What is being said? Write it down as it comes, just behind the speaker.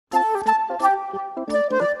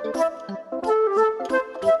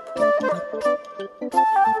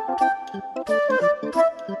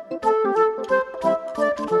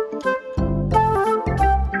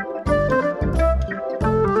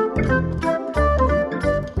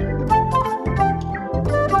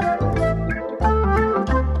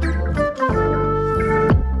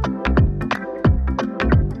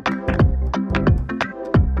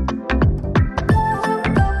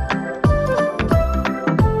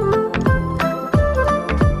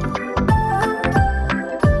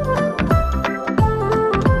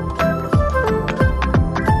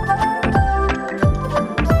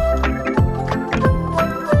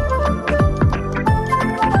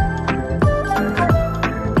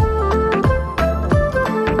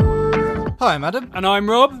Hi, I'm Adam. And I'm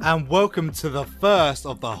Rob. And welcome to the first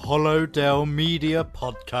of the Hollowdale Media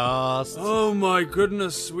podcast. Oh my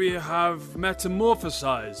goodness, we have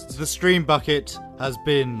metamorphosized. The stream bucket has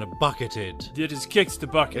been bucketed. It has kicked the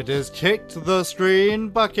bucket. It has kicked the stream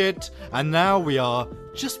bucket. And now we are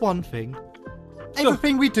just one thing.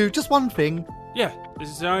 Everything we do, just one thing. Yeah, I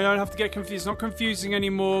don't have to get confused. It's not confusing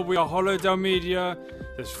anymore. We are Hollowdale Media.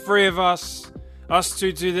 There's three of us. Us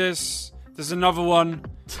two do this. There's another one.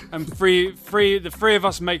 And the three of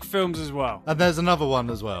us make films as well. And there's another one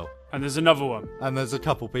as well. And there's another one. And there's a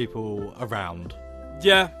couple people around.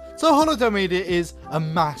 Yeah. So Hollowdale Media is a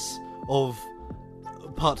mass of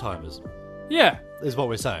part-timers. Yeah. Is what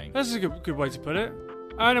we're saying. That's a good way to put it.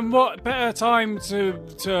 And what better time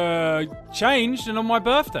to change than on my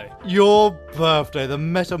birthday? Your birthday, the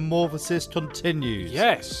metamorphosis continues.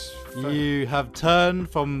 Yes. You have turned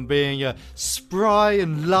from being a spry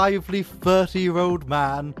and lively 30-year-old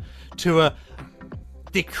man to a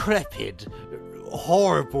decrepit,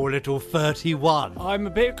 horrible little 31. I'm a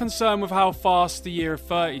bit concerned with how fast the year of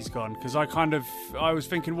 30's gone, because I was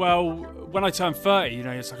thinking, well, when I turn 30,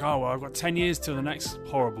 it's like, oh, well, I've got 10 years till the next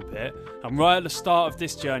horrible bit. I'm right at the start of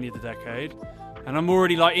this journey of the decade, and I'm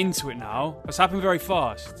already, into it now. It's happened very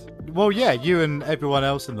fast. Well, yeah, you and everyone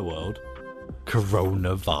else in the world.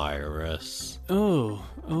 Coronavirus. Oh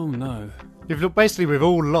no. Basically, we've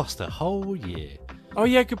all lost a whole year. Oh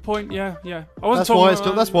yeah, good point. Yeah. I wasn't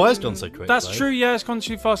that's why it's gone so quick. That's true. Yeah, it's gone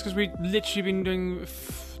too fast because we've literally been doing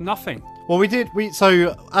nothing. Well,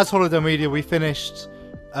 so as Hollowdale Media, we finished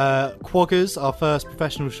Quaggers, our first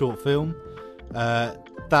professional short film.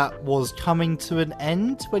 That was coming to an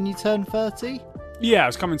end when you turned 30. Yeah, it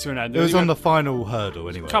was coming to an end. It was on the final hurdle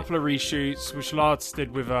anyway. A couple of reshoots, which Lars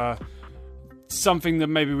did with something that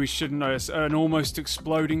maybe we shouldn't notice, an almost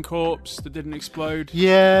exploding corpse that didn't explode.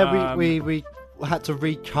 Yeah, we had to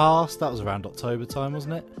recast. That was around October time,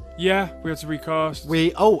 wasn't it? Yeah, we had to recast.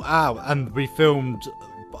 And we filmed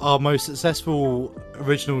our most successful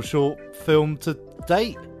original short film to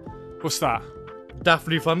date. What's that?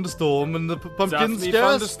 Daphne Thunderstorm and the Pumpkin Daphne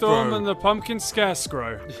Scarecrow. Thunderstorm and the Pumpkin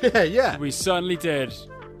Scarecrow. Yeah. We certainly did.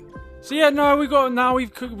 So yeah, no,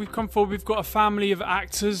 we've come forward. We've got a family of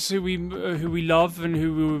actors who we love and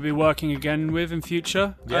who we will be working again with in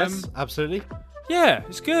future. Yes, absolutely. Yeah,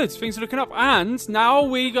 it's good. Things are looking up, and now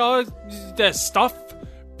there's stuff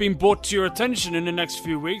being brought to your attention in the next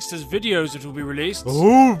few weeks. There's videos that will be released.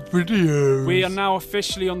 Oh, videos! We are now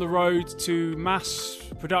officially on the road to mass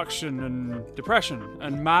production and depression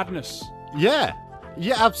and madness. Yeah,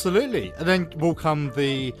 absolutely. And then will come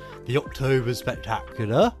the October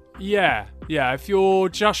Spectacular. Yeah. If you're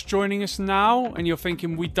just joining us now and you're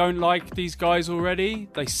thinking we don't like these guys already,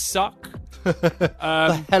 they suck.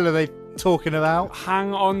 The hell are they talking about?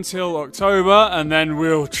 Hang on till October and then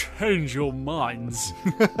we'll change your minds.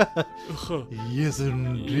 Yes,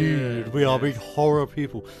 indeed. We are big horror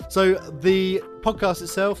people. So the podcast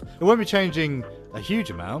itself, it won't be changing a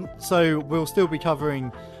huge amount. So we'll still be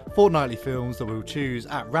covering fortnightly films that we'll choose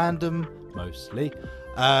at random, mostly.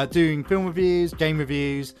 Doing film reviews, game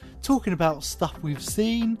reviews, talking about stuff we've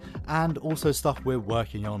seen, and also stuff we're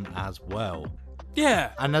working on as well.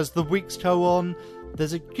 Yeah. And as the weeks go on,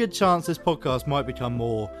 there's a good chance this podcast might become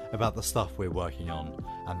more about the stuff we're working on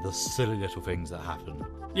and the silly little things that happen.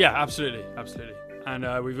 Yeah, absolutely. And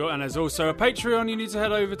and there's also a Patreon you need to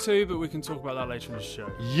head over to, but we can talk about that later in the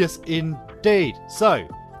show. Yes, indeed. So,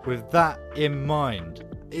 with that in mind,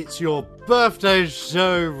 it's your birthday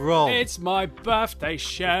show, Rob. It's my birthday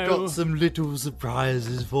show. Got some little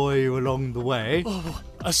surprises for you along the way. Oh,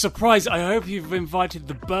 a surprise. I hope you've invited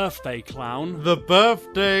the birthday clown. The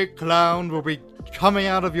birthday clown will be coming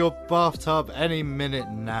out of your bathtub any minute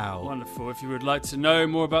now. Wonderful. If you would like to know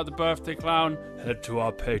more about the birthday clown, head to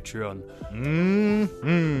our Patreon.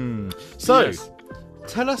 So, yes.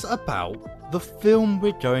 Tell us about the film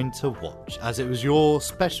we're going to watch, as it was your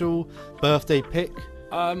special birthday pick.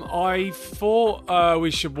 I thought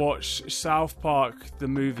we should watch South Park, the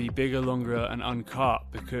movie Bigger, Longer and Uncut,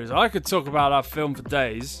 because I could talk about that film for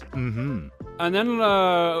days. Mm-hmm. And then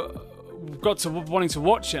got to wanting to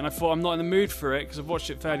watch it, and I thought, I'm not in the mood for it, because I've watched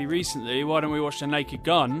it fairly recently. Why don't we watch The Naked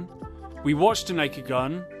Gun? We watched The Naked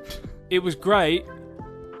Gun. It was great.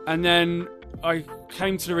 And then I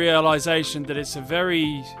came to the realisation that it's a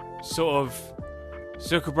very sort of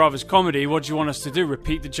Zucker Brothers comedy. What do you want us to do?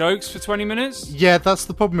 Repeat the jokes for 20 minutes? Yeah, that's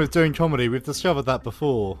the problem with doing comedy. We've discovered that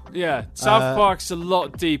before. Yeah, South Park's a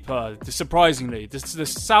lot deeper, surprisingly. The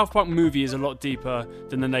South Park movie is a lot deeper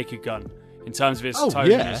than The Naked Gun in terms of its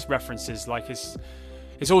tone and its references. Like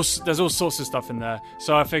there's all sorts of stuff in there.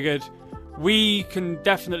 So I figured we can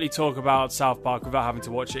definitely talk about South Park without having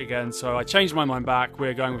to watch it again. So I changed my mind back.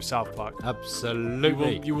 We're going with South Park.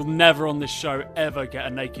 Absolutely. You will never on this show ever get a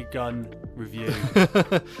Naked Gun review.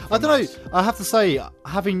 I don't know. I have to say,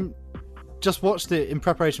 having just watched it in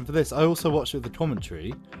preparation for this, I also watched it with the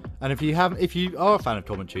commentary. And if you are a fan of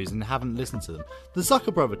commentaries and haven't listened to them, the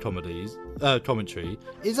Zucker Brother commentary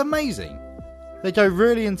is amazing. They go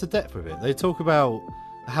really into depth with it. They talk about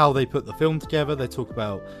how they put the film together. They talk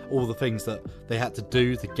about all the things that they had to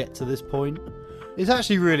do to get to this point. It's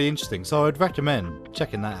actually really interesting, so I'd recommend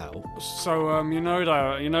checking that out. So,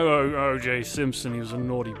 O.J. Simpson, he was a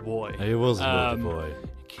naughty boy. He was a naughty boy.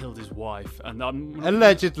 He killed his wife. And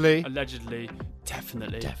Allegedly.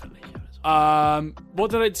 Definitely.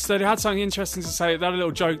 What did so they had something interesting to say. They had a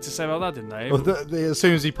little joke to say about that, didn't they? Well, as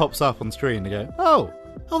soon as he pops up on screen, they go, oh,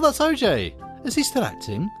 that's OJ. Is he still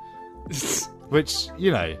acting? Which,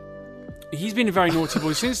 he's been a very naughty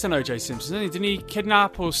boy since then, O.J. Simpson, hasn't he? Didn't he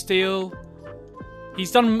kidnap or steal?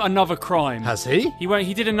 He's done another crime. Has he?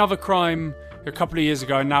 He did another crime a couple of years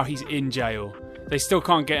ago, and now he's in jail. They still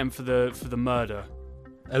can't get him for the murder.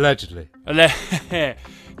 Allegedly.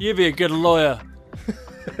 You'd be a good lawyer.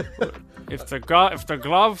 If the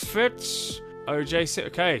glove fits, O.J.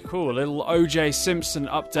 Okay, cool. A little O.J. Simpson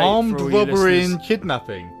update. Armed for all robbery you and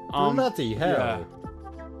kidnapping. Bloody hell. Yeah.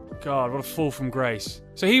 God, what a fall from grace.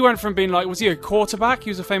 So he went from being was he a quarterback?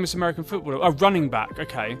 He was a famous American footballer. Oh, running back.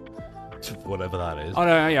 Okay. Whatever that is. I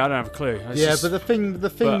don't have a clue. But the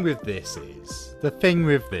thing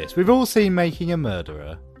with this, we've all seen Making a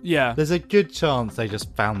Murderer. Yeah. There's a good chance they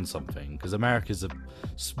just found something, because America's a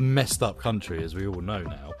messed up country, as we all know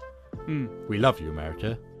now. We love you,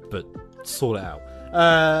 America, but sort it out.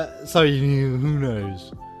 So who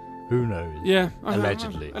knows? Who knows? Yeah.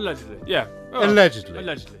 Allegedly. Yeah. Oh, Allegedly,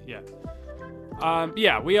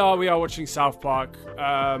 yeah. We are watching South Park.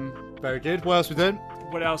 Very good. What else we doing?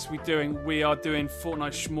 What else are we doing? We are doing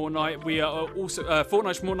Fortnite Schmortnight. We are also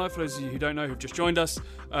Fortnite Schmortnight, for those of you who don't know, who've just joined us.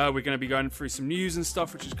 We're going to be going through some news and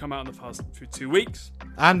stuff which has come out in the past 2 weeks.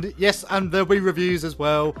 And yes, and there'll be reviews as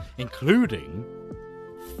well, including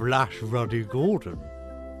Flash Ruddy Gordon.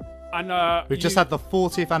 And we've just had the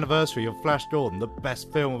 40th anniversary of Flash Gordon, the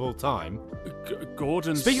best film of all time.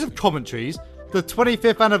 Gordon. Speaking of commentaries, the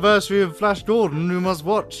 25th anniversary of Flash Gordon we must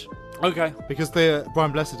watch. Okay. Because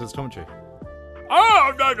Brian Blessed does commentary.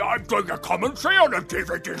 Oh, I'm doing a commentary on a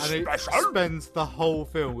DVD special. And he spends the whole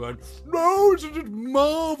film going, no, isn't it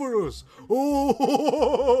marvellous?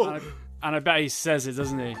 Oh! And I bet he says it,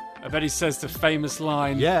 doesn't he? I bet he says the famous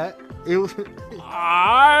line. Yeah.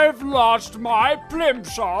 I've lost my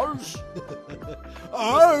plimsolls.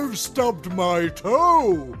 I've stubbed my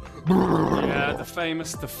toe. Yeah, the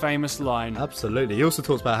famous line. Absolutely. He also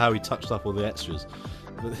talks about how he touched up all the extras.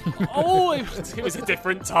 It was a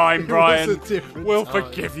different time, Brian. We'll time.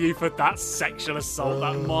 Forgive you for that sexual assault,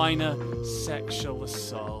 that minor sexual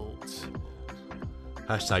assault.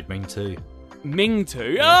 Hashtag Ming too. Ming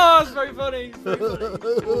too? Oh, that's very funny.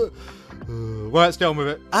 Well, let's get on with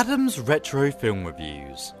it. Adam's Retro Film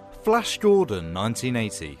Reviews. Flash Gordon,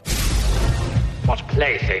 1980. What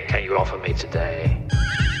plaything can you offer me today?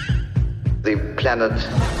 The planet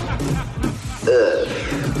Earth.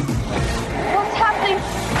 What's happening?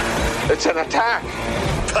 It's an attack!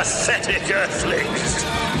 Pathetic Earthlings!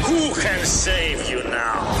 Who can save you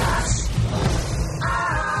now?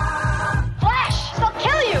 Flash! They'll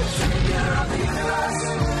kill you!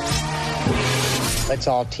 Let's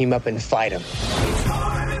all team up and fight him.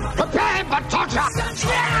 Prepare for torture!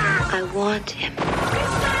 I want him.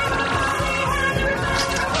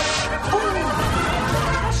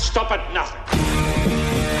 Stop at nothing.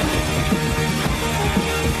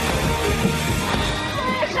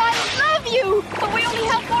 Flash, I love you! But we only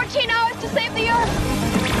have 14 hours to save the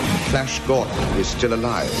Earth! Flash Gordon is still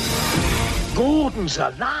alive. Gordon's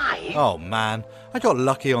alive? Oh man, I got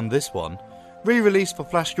lucky on this one. Re-released for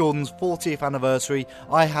Flash Gordon's 40th anniversary,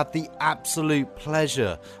 I had the absolute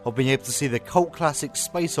pleasure of being able to see the cult classic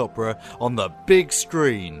space opera on the big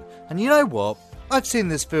screen. And you know what? I've seen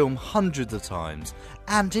this film hundreds of times,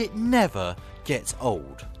 and it never gets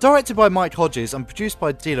old. Directed by Mike Hodges and produced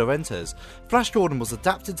by De Laurentiis, Flash Gordon was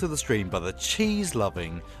adapted to the screen by the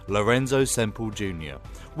cheese-loving Lorenzo Semple Jr.,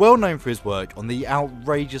 well known for his work on the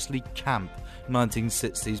outrageously camp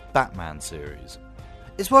 1960s Batman series.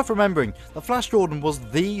 It's worth remembering that Flash Gordon was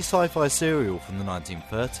the sci-fi serial from the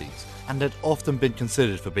 1930s and had often been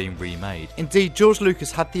considered for being remade. Indeed, George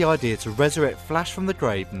Lucas had the idea to resurrect Flash from the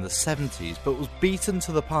grave in the 70s, but was beaten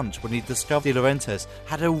to the punch when he discovered De Laurentiis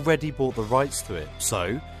had already bought the rights to it.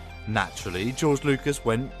 So, Naturally, George Lucas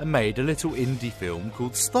went and made a little indie film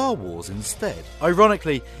called Star Wars instead.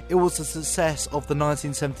 Ironically, it was the success of the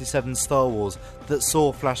 1977 Star Wars that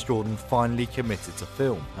saw Flash Gordon finally committed to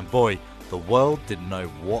film, and boy, the world didn't know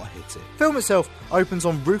what hit it. The film itself opens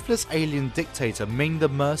on ruthless alien dictator Ming the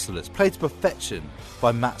Merciless, played to perfection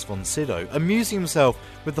by Max von Sydow, amusing himself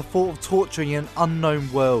with the thought of torturing an unknown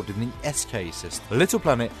world in the SK system, a little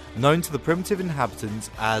planet known to the primitive inhabitants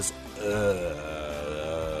as Earth.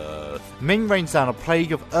 Ming rains down a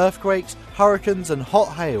plague of earthquakes, hurricanes and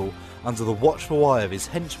hot hail under the watchful eye of his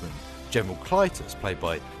henchman, General Clytus, played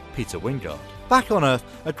by Peter Wingard. Back on Earth,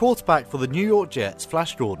 a quarterback for the New York Jets,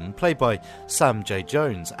 Flash Gordon, played by Sam J.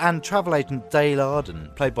 Jones, and travel agent Dale Arden,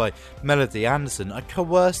 played by Melody Anderson, are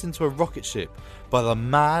coerced into a rocket ship by the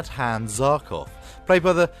mad hand Zarkov, played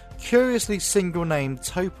by the curiously single-named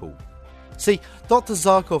Topol. See, Dr.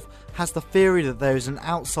 Zarkov has the theory that there is an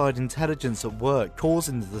outside intelligence at work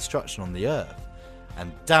causing the destruction on the Earth,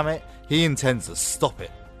 and damn it, he intends to stop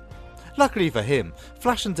it. Luckily for him,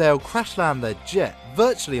 Flash and Dale crash land their jet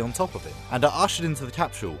virtually on top of him and are ushered into the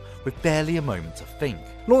capsule with barely a moment to think.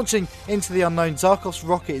 Launching into the unknown, Zarkov's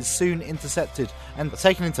rocket is soon intercepted and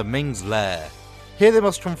taken into Ming's lair. Here they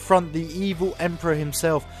must confront the evil Emperor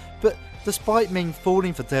himself, but despite Ming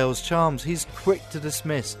falling for Dale's charms, he's quick to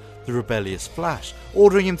dismiss the rebellious Flash,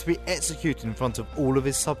 ordering him to be executed in front of all of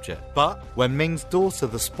his subjects. But when Ming's daughter,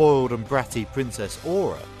 the spoiled and bratty Princess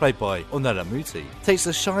Aura, played by Ornella Muti, takes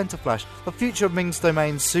a shine to Flash, the future of Ming's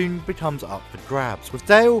domain soon becomes up for grabs. With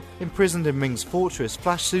Dale imprisoned in Ming's fortress,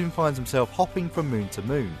 Flash soon finds himself hopping from moon to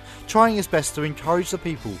moon, trying his best to encourage the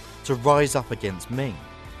people to rise up against Ming.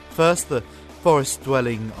 First, the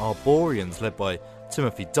forest-dwelling Arborians, led by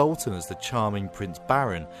Timothy Dalton as the charming Prince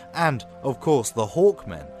Baron, and, of course, the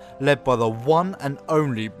Hawkmen, led by the one and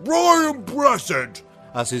only Brian Blessed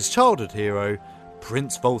as his childhood hero,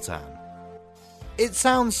 Prince Voltan. It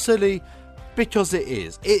sounds silly because it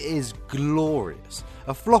is. It is glorious.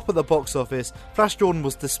 A flop at the box office, Flash Gordon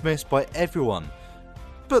was dismissed by everyone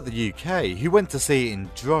but the UK, who went to see it in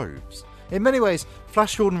droves. In many ways,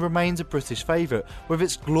 Flash Gordon remains a British favourite, with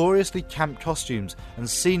its gloriously camp costumes and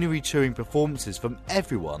scenery-chewing performances from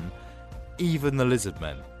everyone, even the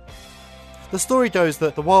Lizardmen. The story goes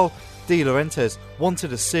that while De Laurentiis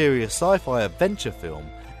wanted a serious sci-fi adventure film,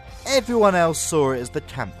 everyone else saw it as the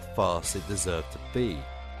camp farce it deserved to be.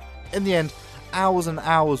 In the end, hours and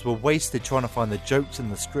hours were wasted trying to find the jokes in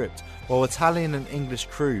the script, while Italian and English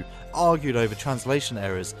crew argued over translation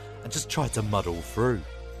errors and just tried to muddle through.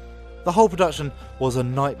 The whole production was a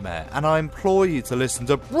nightmare, and I implore you to listen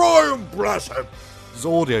to Brian Blessed's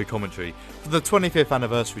audio commentary for the 25th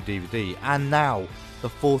anniversary DVD and now the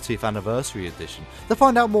 40th anniversary edition to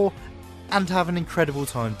find out more and have an incredible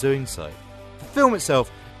time doing so. The film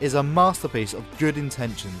itself is a masterpiece of good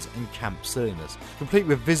intentions and camp silliness, complete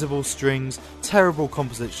with visible strings, terrible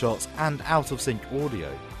composite shots and out-of-sync audio,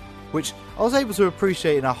 which I was able to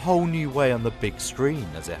appreciate in a whole new way on the big screen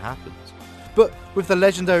as it happens. But with the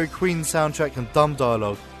legendary Queen soundtrack and dumb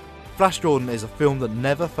dialogue, Flash Gordon is a film that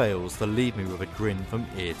never fails to leave me with a grin from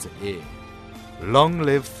ear to ear. Long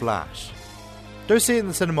live Flash. Go see it in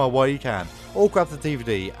the cinema while you can, or grab the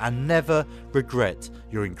DVD and never regret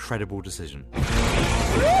your incredible decision.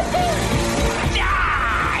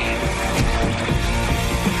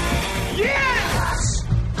 Yes!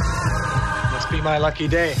 Must be my lucky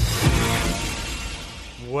day.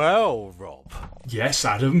 Well, Rob. Yes,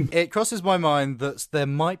 Adam. It crosses my mind that there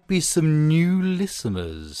might be some new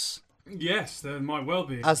listeners. Yes, there might well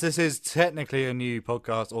be. As this is technically a new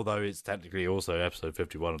podcast, although it's technically also episode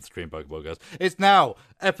 51 of the Screen Poker Podcast. It's now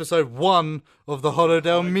episode 1 of the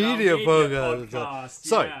Holodale Media Podcast.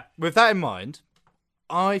 So, with that in mind,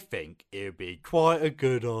 I think it would be quite a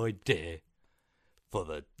good idea for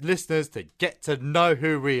the listeners to get to know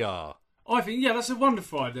who we are. I think, that's a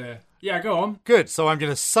wonderful idea. Yeah, go on. Good, so I'm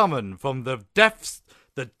going to summon from the depths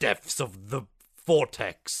of the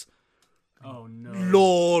vortex. Oh no.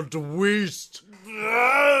 Lord Weast.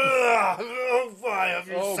 Why have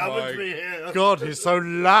you summoned me here? God, he's so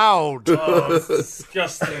loud. Oh, it's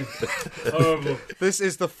disgusting. Horrible. This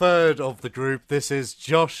is the third of the group. This is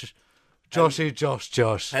Josh. Josh.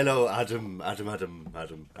 Hello, Adam,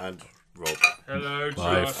 and Rob. Hello,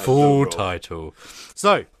 By Josh. full title.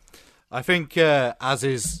 So, I think, as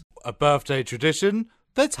is a birthday tradition,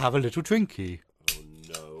 let's have a little drinky. Oh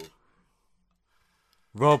no.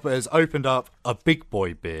 Rob has opened up a big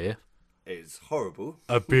boy beer. It's horrible.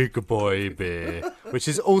 A big boy beer, which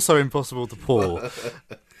is also impossible to pour.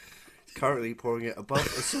 Currently pouring it above a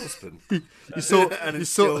saucepan. You still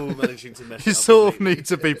managing to mess You it up sort of completely. need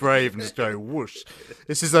to be brave and just go whoosh.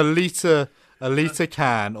 This is a litre a litre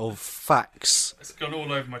can of facts. It's gone all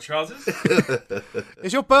over my trousers.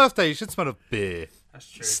 It's your birthday, you should smell of beer. That's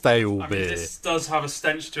true. Stale I beer. mean, this does have a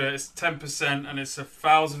stench to it. It's 10% and it's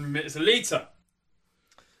 1,000. It's a litre.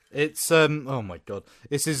 It's oh my god.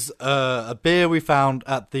 This is a beer we found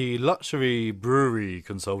at the luxury brewery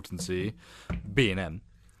consultancy, B&M.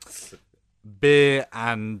 Beer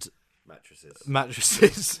and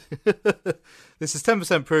mattresses. This is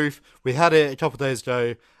 10% proof. We had it a couple of days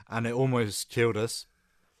ago and it almost killed us.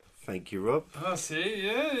 Thank you, Rob. Oh, see,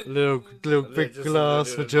 yeah. Little big just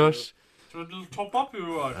glass for Josh. Do a little top up,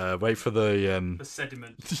 you alright? Wait for the The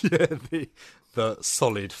sediment. the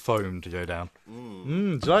solid foam to go down. Do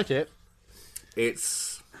you like it?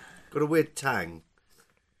 It's got a weird tang.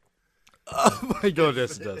 Oh my god,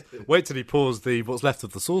 yes it does. Wait till he pours what's left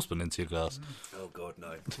of the saucepan into your glass. Oh god,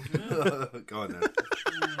 no. Go on then.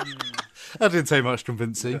 That didn't take much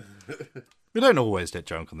convincing. We don't always get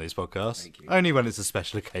drunk on these podcasts. Thank you. Only when it's a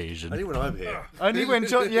special occasion. Only when I'm here. Only when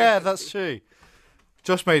yeah, that's true.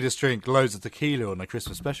 Josh made us drink loads of tequila on the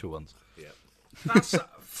Christmas special ones. Yeah. That's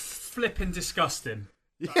flipping disgusting.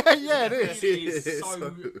 Yeah, it is. It is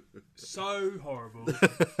so horrible.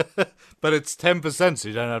 But it's 10%, so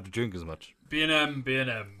you don't have to drink as much. B&M.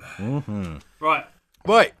 Mm-hmm. Right.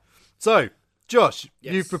 Right. So, Josh,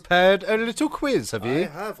 Yes. you've prepared a little quiz, have you?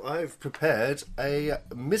 I've prepared a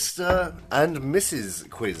Mr. and Mrs.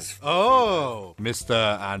 quiz. Oh,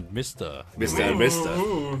 Mr. and Mr. Mr. and Mr.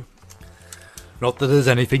 Ooh. Not that there's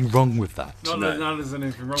anything wrong with that. Not that there's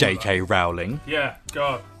anything wrong with J.K. Rowling. that. Yeah,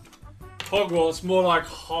 God. Hogwarts, more like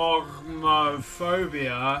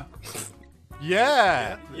hogmophobia.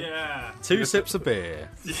 Yeah. Yeah. 2 sips of beer.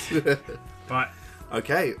 Right.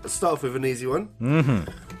 Okay, let's start off with an easy one.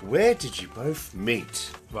 Mm-hmm. Where did you both meet?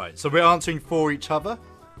 Right, so we're answering for each other.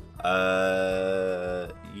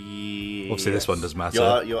 Yes. Obviously, this one doesn't matter.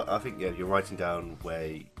 I think you're writing down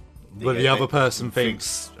where The other person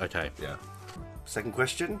thinks. Okay. Yeah. Second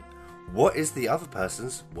question: what is the other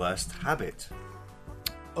person's worst habit?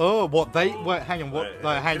 Oh, what they? Wait, hang on. What?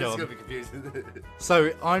 Like, hang It's on. gonna be confusing.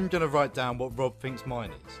 So I'm gonna write down what Rob thinks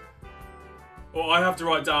mine is. Well, I have to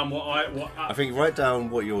write down what I think write down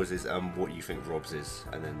what yours is and what you think Rob's is,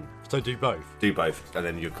 and then So do both. do both, and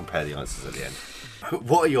then you compare the answers at the end.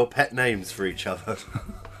 What are your pet names for each other?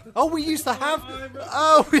 Oh, we used to have.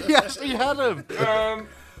 Oh, we actually had them.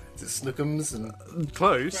 Is it Snookums and?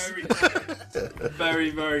 Close. very,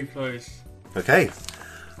 very close. Okay.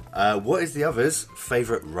 What is the other's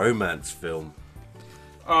favourite romance film?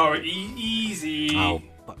 Oh, easy. Oh,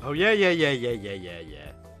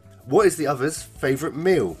 yeah. What is the other's favourite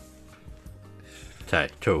meal? Okay,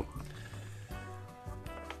 cool.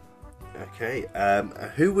 Okay.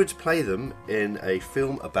 Who would play them in a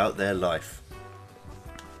film about their life?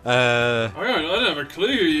 I don't have a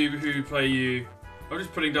clue who play you. I'm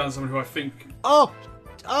just putting down someone who I think. Oh,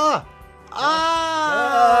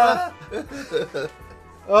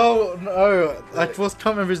 oh no! I just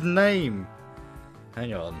can't remember his name.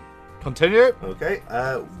 Hang on. Continue. Okay.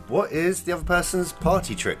 What is the other person's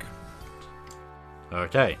party trick?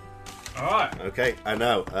 Okay. All right. Okay. And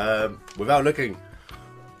now, without looking,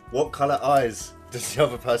 what colour eyes does the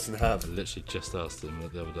other person have? I literally just asked him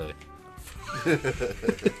the other day.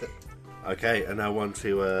 Okay. And now one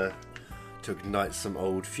to ignite some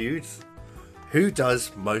old feuds. Who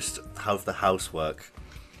does most of the housework?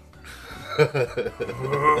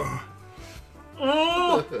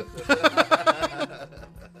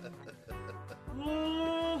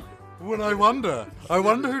 Well, I wonder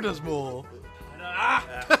who does more.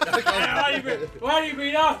 Why do you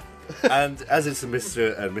bring up? And as it's a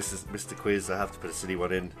Mr. and Mr. Quiz, I have to put a silly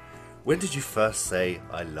one in. When did you first say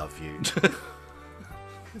 "I love you"?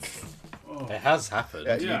 It has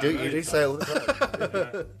happened. You do say it all the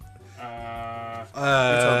time.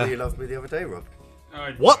 You told me you loved me the other day, Rob.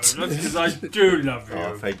 What? Because I do love you.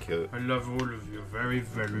 Oh, thank you. I love all of you very,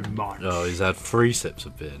 very much. Oh, he's had 3 sips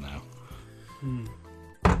of beer now.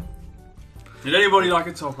 Did anybody like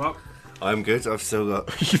a top up? I'm good. I've still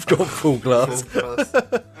got You've got full glass. Adam?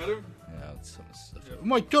 Yeah, that's some stuff. Oh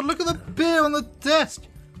my god, look at the beer on the desk!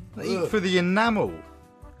 I eat through the enamel.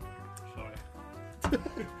 Sorry.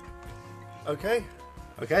 Okay.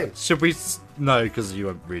 Okay. Should we? No, because you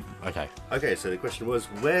won't read. Okay. Okay, so the question was,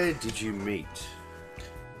 where did you meet?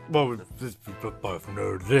 Well, we both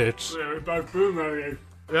know this. Yeah, we both boomerang.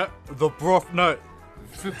 Yeah, the broth. No.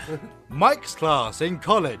 Mike's class in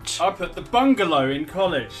college. I put the bungalow in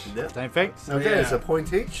college. Same thing. Okay, Yeah. it's a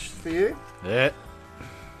point each for you. Yeah.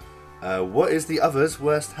 What is the other's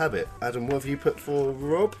worst habit? Adam, what have you put for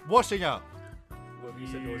Rob? Washing up.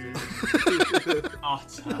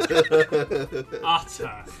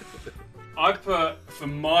 Utter. I put, for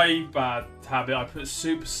my bad habit, I put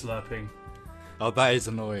super slurping. Oh, that is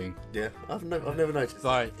annoying. Yeah, I've never noticed.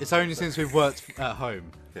 Right, it's only since we've worked at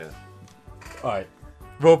home. Yeah. Right,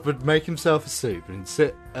 Rob would make himself a soup and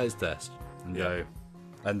sit at his desk and go,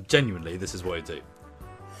 and genuinely, this is what he'd do.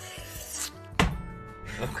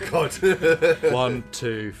 Oh God. 1,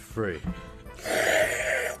 2, 3.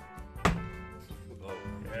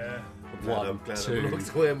 I'm glad two, I'm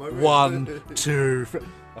locked away in my room. 1, 2, 3.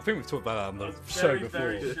 I think we've talked about that on the show before.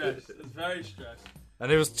 Very stressed. It's very stressed.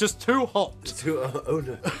 And it was just too hot. Oh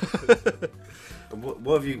no. And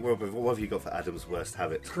what have you, Robert? What have you got for Adam's worst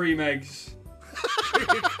habit? Cream eggs.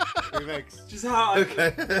 Cream eggs. Just how I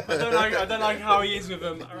don't like how he is with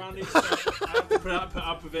them around his I have to put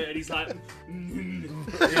up with it, and he's like,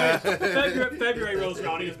 February rolls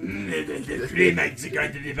around, and he goes, the cream eggs are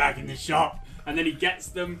going to be back in the shop. And then he gets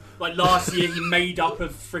them. Like last year, he made up a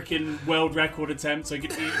freaking world record attempt, so he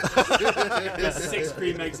could eat 6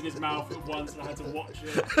 cream eggs in his mouth at once, and I had to watch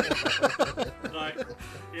it. Like,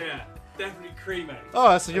 yeah, definitely cream eggs. Oh,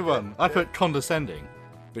 that's a good one. I put condescending,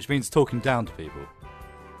 which means talking down to people.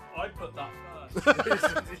 I put that first.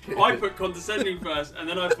 I put condescending first, and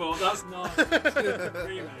then I thought, that's nice.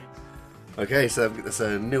 Cream eggs. Okay, so that's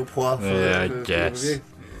a nil point for Yeah, I for guess. review.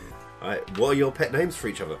 Alright, what are your pet names for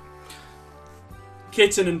each other?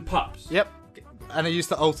 Kitten and pups. Yep. And it used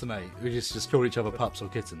to alternate. We just called each other pups or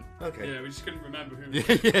kitten. Okay. Yeah, we just couldn't remember who.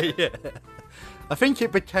 Yeah. I think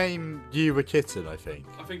it became you were kitten, I think.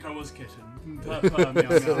 I think I was kitten. Meow, meow,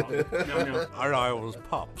 meow. I was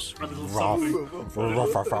pups. A little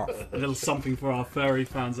something for our furry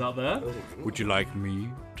fans out there. Would you like me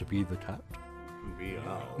to be the cat?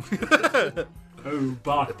 Meow. Oh,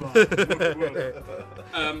 bark.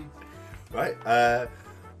 Right,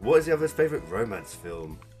 what is the other's favourite romance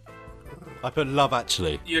film? I put Love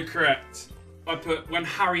Actually. You're correct. I put When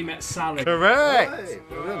Harry Met Sally. Correct! Right,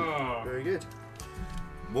 well done. Oh. Very good.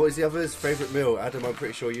 What is the other's favourite meal? Adam, I'm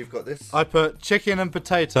pretty sure you've got this. I put chicken and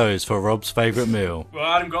potatoes for Rob's favourite meal. Well,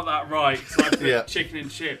 Adam got that right, so I put Yeah. chicken and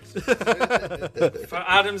chips. For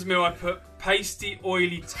Adam's meal, I put pasty,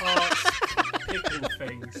 oily tarts, pickle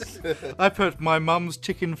things. I put my mum's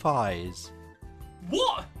chicken thighs.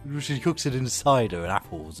 What? She cooks it in cider and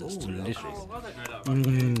apples. It's delicious. Oh, I don't know that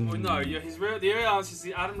right. Well, no, yeah, the real answer is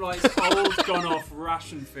that Adam likes old, gone-off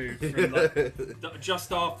ration food from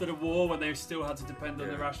just after the war when they still had to depend on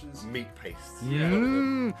the rations. Meat paste.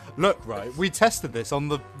 Yeah. Look, right, we tested this on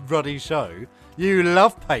the Ruddy show. You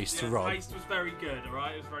love paste, Yeah, Rob. taste was very good,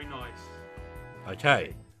 alright? It was very nice.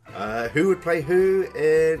 Okay. Who would play who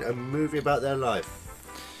in a movie about their life?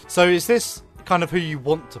 So is this kind of who you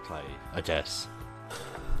want to play, I guess?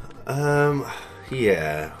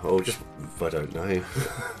 Yeah. Or just, I don't know.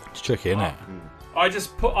 It's tricky, isn't it? I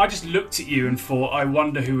just looked at you and thought, I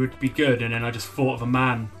wonder who would be good, and then I just thought of a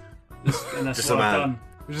man. And that's Just what a I've man. done.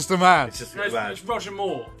 Just a man. It's just No, it's Roger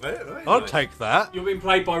Moore. Right, I'll take that. You're being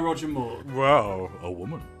played by Roger Moore. Well, a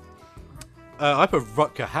woman. I put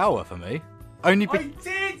Rutger Hauer for me. Only did!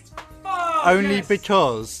 Fuck, only yes.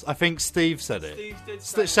 because I think Steve said it. Steve did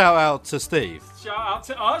say Shout out to Steve. Shout out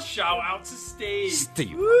to us, shout out to Steve.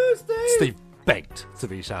 Steve. Woo, Steve. Steve begged to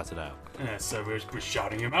be shouted out. Yeah, so we're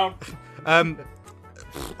shouting him out.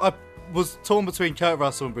 I was torn between Kurt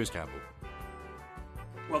Russell and Bruce Campbell.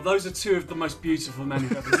 Well, those are two of the most beautiful men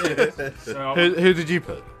who've ever lived. So Who did you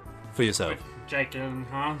put for yourself? Jake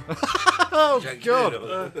Gyllenhaal. Oh, God.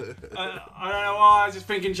 I don't know why, I was just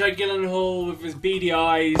thinking Jake Gyllenhaal with his beady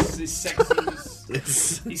eyes, his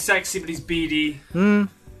sexiness. He's sexy, but he's beady. You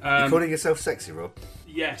calling yourself sexy, Rob?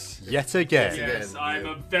 Yes. Yet again. Yes, Again, I'm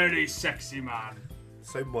yeah. a very sexy man.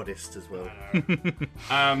 So modest as well.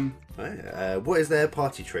 Um, What is their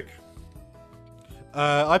party trick?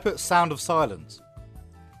 I put Sound of Silence.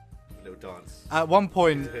 A little dance. At one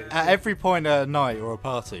point, at every point at a night or a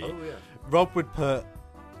party, Oh, yeah. Rob would put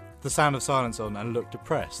the Sound of Silence on and look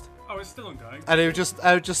depressed. oh, it's still ongoing. And I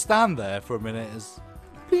would just stand there for a minute as...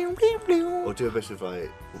 Bling, bling, bling. Or do a bit of like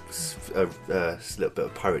a little bit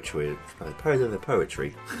of poetry.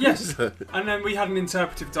 Poetry. Yes, and then we had an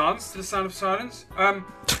interpretive dance to the Sound of Silence. For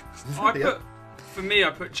me,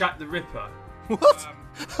 I put Jack the Ripper. What?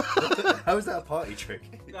 How is that a party trick?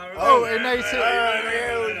 Oh, in 18...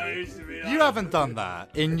 You haven't done that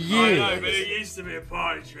in years. I know, but it used to be a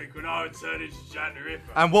party trick when I would turn into Jack the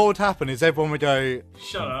Ripper. And what would happen is everyone would go,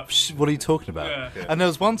 Shut up. "Shh, what are you talking about?" Yeah. And there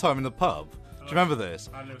was one time in the pub, do you remember this?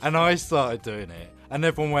 I know. And I started doing it, and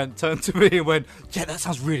everyone turned to me and went, "Yeah, that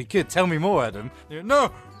sounds really good. Tell me more, Adam." And you went,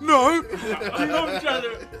 no.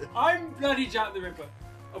 I'm bloody Jack the Ripper.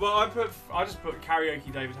 Well, I just put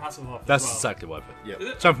karaoke David Hasselhoff. That's as well. exactly what I put. Yeah. Is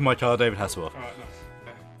it? Jump in my car, David Hasselhoff. Alright,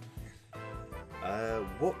 nice.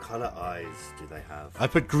 What colour eyes do they have? I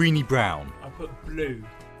put greeny brown. I put blue.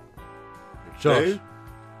 Josh. Blue?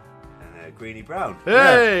 And greeny brown.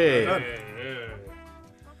 Hey! Well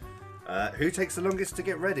done. Who takes the longest to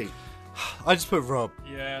get ready? I just put Rob.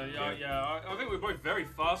 Yeah. I think we're both very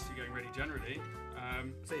fast at getting ready generally.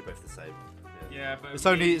 I'd say you're both the same. Yeah, but It's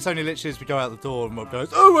only literally as we go out the door and Rob goes,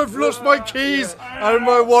 "Oh, I've lost my keys and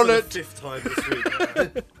my wallet." For the 5th time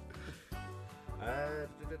this week.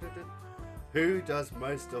 Who does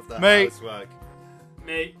most of the Me. housework?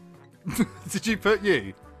 me. Did you put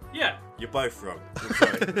you? Yeah. You're both wrong. I'm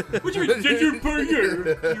sorry. What do you mean? Did you put you?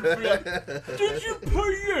 Did you put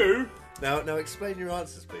you? Now explain your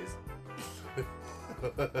answers, please.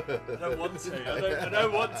 I don't want to. I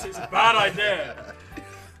don't want to. It's a bad idea.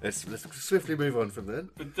 Let's swiftly move on from then.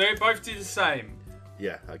 But they both do the same.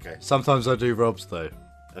 Yeah. Okay. Sometimes I do Rob's though.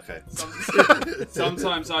 Okay.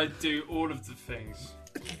 Sometimes I do all of the things.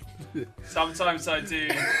 Sometimes I do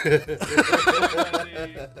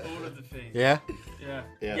all of the things. Yeah?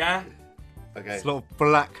 Yeah. Okay. It's a lot of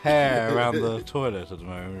black hair around the toilet at the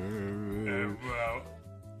moment. Well.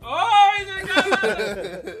 Oh,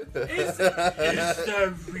 is there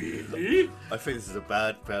really? I think this is a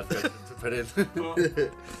bad thing to put in.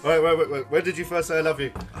 Wait. When did you first say I love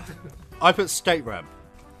you? I put skate ramp.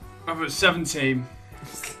 I put 17.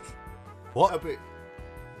 What?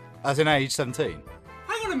 As in age 17?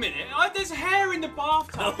 Hang on a minute. There's hair in the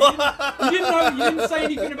bathtub. You didn't say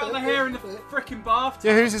anything about the hair in the frickin' bathtub.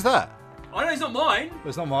 Yeah, whose is that? I know it's not mine. Well,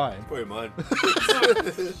 it's not mine. Probably mine.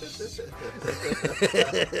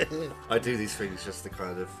 I do these things just to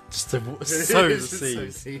kind of... Just to sow the sow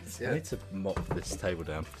seeds. seeds, I yeah. need to mop this table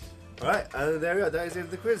down. Alright, and there we go. That is the end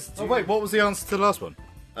of the quiz. Oh wait, what was the answer to the last one?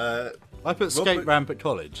 Uh, I put skate Robert- ramp at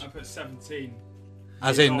college. I put 17.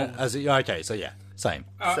 As years in, old. okay, so yeah, same.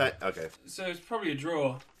 okay. So it's probably a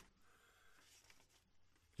draw.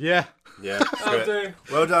 Yeah. Yeah. I'll screw it. do.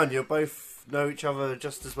 Well done. You both know each other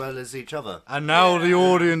just as well as each other. And now the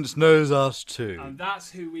audience knows us too. And that's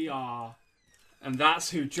who we are. And that's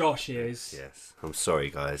who Josh is. Yes. I'm sorry,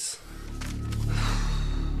 guys.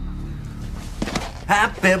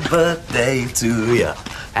 Happy birthday to ya.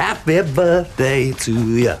 Happy birthday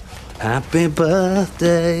to ya. Happy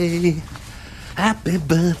birthday. Happy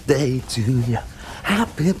birthday to ya.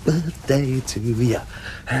 Happy birthday to ya.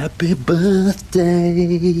 Happy birthday.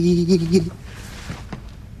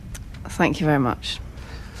 Thank you very much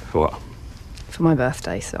For what? for my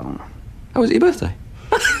birthday song. Oh, was it your birthday?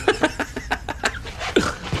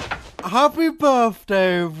 Happy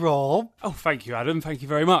birthday, Rob. Oh, thank you, Adam. Thank you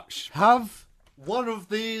very much. Have one of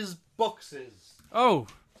these boxes. Oh,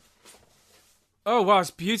 wow,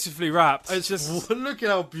 it's beautifully wrapped. It's just look at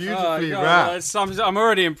how Oh, beautifully God, wrapped. I'm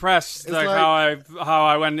already impressed. It's Like, like- how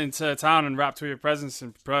I went into town and wrapped all your presents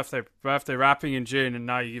and birthday wrapping in June, and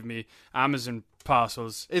now you give me Amazon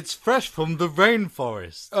parcels. It's fresh from the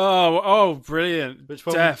rainforest. Oh, brilliant! Which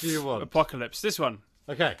one Death, do you want? Apocalypse. This one.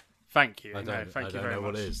 Okay. Thank you. I don't Thank you know very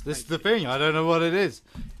what much. it is. This is the thing. I don't know what it is.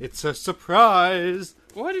 It's a surprise.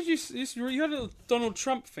 Why did you had a little Donald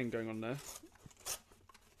Trump thing going on there?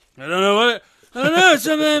 I don't know what. I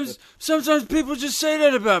don't know. Sometimes people just say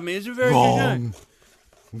that about me. It's a very good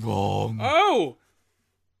Wrong. Oh,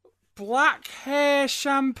 black hair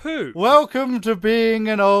shampoo. Welcome to being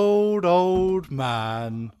an old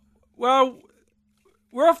man. Well,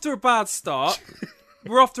 we're off to a bad start.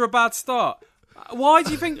 Why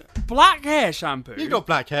do you think black hair shampoo? You got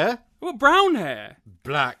black hair. Well, brown hair.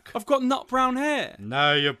 Black. I've got nut brown hair.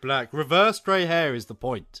 No, you're black. Reverse grey hair is the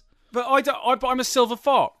point. But I'm a silver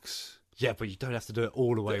fox. Yeah, but you don't have to do it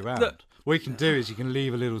all the way around. look- What you can do is you can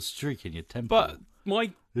leave a little streak in your temple. But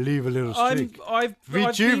leave a little streak. I've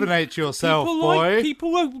Rejuvenate yourself,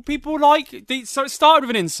 people boy. People like. So it started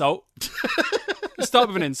with an insult.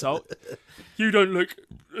 You don't look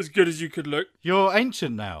as good as you could look. You're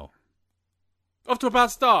ancient now. Off to a bad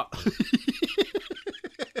start.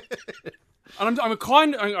 And I'm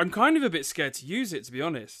kind of a bit scared to use it, to be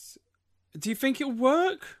honest. Do you think it'll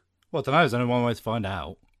work? Well, I don't know. There's only one way to find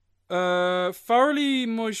out. Thoroughly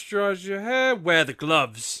moisturize your hair. Wear the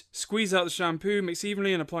gloves. Squeeze out the shampoo. Mix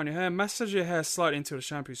evenly and apply on your hair. Massage your hair slightly until the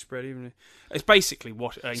shampoo spread evenly. It's basically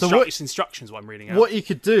it's instructions what I'm reading out. What you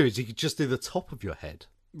could do is you could just do the top of your head.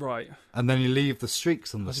 Right. And then you leave the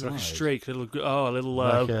streaks on the side. Like a streak, a little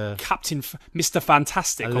Like a- Captain Mr.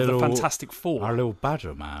 Fantastic of the Fantastic Four. A little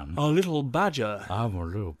badger, man. A little badger. I'm a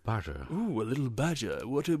little badger. Ooh, a little badger.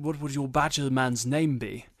 What would your badger man's name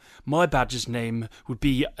be? My badger's name would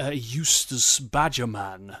be Eustace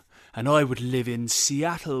Badgerman, and I would live in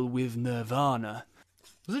Seattle with Nirvana.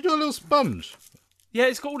 Was it your little sponge? Yeah,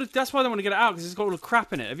 it's got all the. That's why I don't want to get it out because it's got all the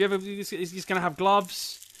crap in it. Have you ever? It's going to have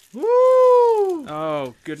gloves. Woo!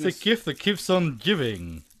 Oh goodness! It's a gift that keeps on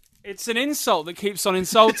giving. It's an insult that keeps on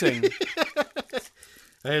insulting.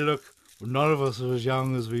 Hey, look, none of us are as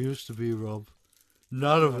young as we used to be, Rob.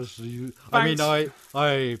 None of us. I mean,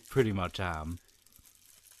 I pretty much am.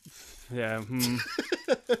 Yeah.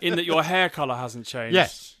 In that your hair colour hasn't changed.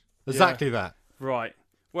 Yes, exactly that. Right.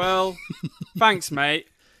 Well, thanks, mate.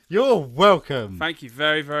 You're welcome. Thank you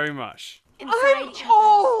very, very much. I'm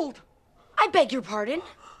old. I beg your pardon.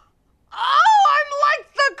 Oh, I'm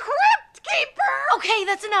like the Crypt Keeper. Okay,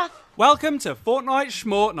 that's enough. Welcome to Fortnite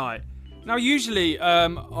Schmortnight. Now, usually,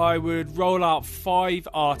 I would roll out 5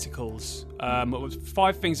 articles.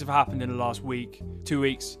 5 things have happened in the last week, 2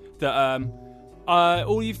 weeks, that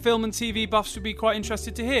all you film and TV buffs would be quite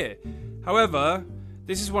interested to hear. However,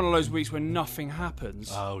 this is one of those weeks where nothing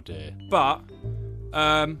happens. Oh dear. But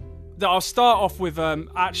I'll start off with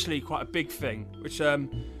actually quite a big thing, which I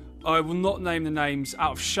will not name the names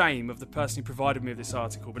out of shame of the person who provided me with this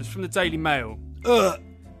article, but it's from the Daily Mail.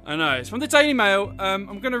 I know, it's from the Daily Mail.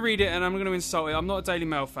 I'm going to read it and I'm going to insult it. I'm not a Daily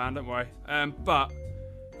Mail fan, don't worry. But,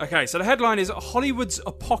 okay, so the headline is Hollywood's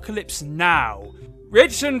Apocalypse Now.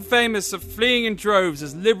 Rich and famous are fleeing in droves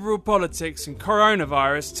as liberal politics and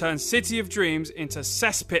coronavirus turn City of Dreams into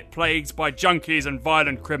cesspit plagued by junkies and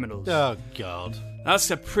violent criminals. Oh, God. That's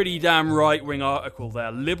a pretty damn right-wing article there.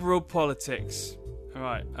 Liberal politics. All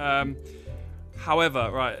right. However,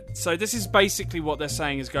 right, so this is basically what they're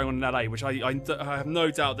saying is going on in LA, which I have no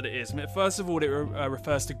doubt that it is. I mean, first of all, it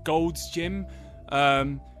refers to Gold's Gym.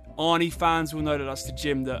 Arnie fans will know that that's the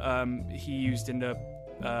gym that he used in the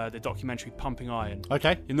documentary Pumping Iron.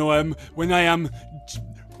 Okay. You know, when I am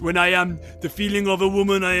the feeling of a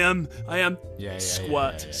woman, I am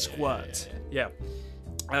squirt. Yeah.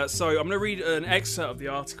 So I'm going to read an excerpt of the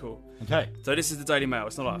article. Okay. So this is the Daily Mail.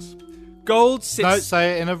 It's not us. Gold sits. No,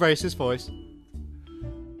 say it in a racist voice.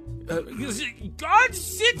 God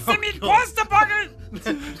sits in me pasta bucket.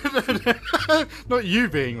 Not you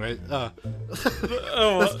being racist.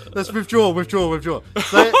 Let's withdraw.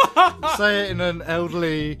 Say it in an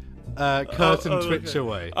elderly curtain twitcher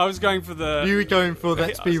way. I was going for the. You were going for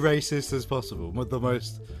let's be racist as possible with the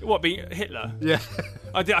most. What, being Hitler? Yeah.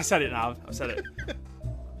 I said it now. I've said it.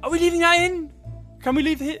 Are we leaving that in? Can we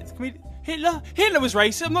leave Hitler? Hitler was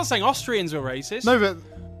racist. I'm not saying Austrians were racist. No, but.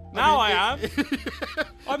 Now I am.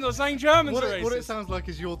 I'm not saying Germans are racist. What it sounds like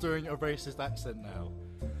is you're doing a racist accent now.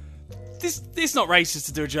 It's not racist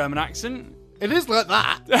to do a German accent. It is like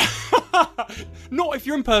that. Not if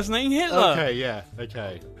you're impersonating Hitler. Okay, yeah,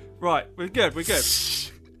 okay. Right, we're good.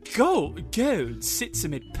 Gold sits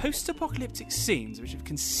amid post-apocalyptic scenes which have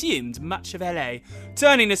consumed much of LA,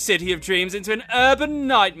 turning the City of Dreams into an urban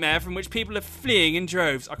nightmare from which people are fleeing in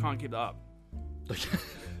droves. I can't keep that up.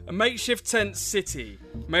 A makeshift tent city,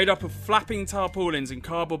 made up of flapping tarpaulins and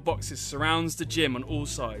cardboard boxes, surrounds the gym on all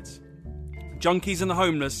sides. Junkies and the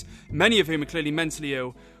homeless, many of whom are clearly mentally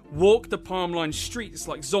ill, walk the palm-lined streets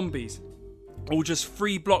like zombies, all just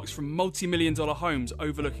 3 blocks from multi-million-dollar homes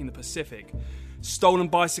overlooking the Pacific. Stolen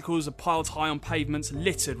bicycles are piled high on pavements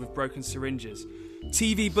littered with broken syringes.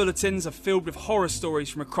 TV bulletins are filled with horror stories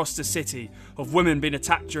from across the city of women being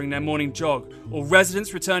attacked during their morning jog, or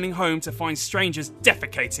residents returning home to find strangers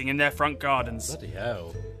defecating in their front gardens. Bloody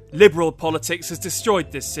hell. Liberal politics has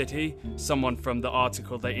destroyed this city, someone from the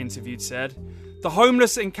article they interviewed said. The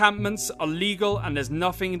homeless encampments are legal and there's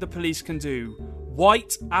nothing the police can do.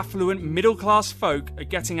 White, affluent, middle-class folk are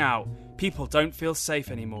getting out. People don't feel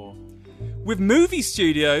safe anymore. With movie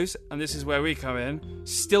studios, and this is where we come in,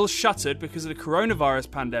 still shuttered because of the coronavirus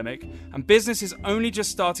pandemic, and businesses only just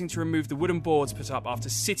starting to remove the wooden boards put up after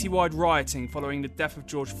citywide rioting following the death of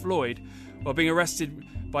George Floyd, while being arrested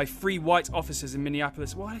by 3 white officers in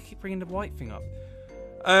Minneapolis. Why do I keep bringing the white thing up?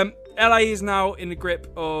 LA is now in the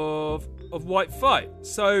grip of white fight.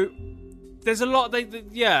 So there's a lot.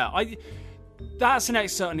 That's an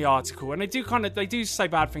excerpt in the article, and they do say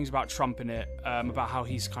bad things about Trump in it, about how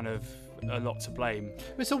he's kind of a lot to blame.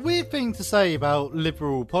 It's a weird thing to say about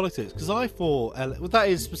liberal politics, because I thought that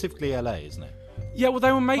is specifically LA, isn't it? Yeah, well,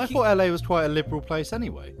 they were making. I thought LA was quite a liberal place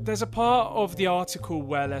anyway. There's a part of the article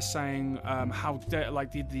where they're saying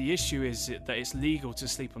the issue is that it's legal to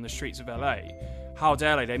sleep on the streets of LA. How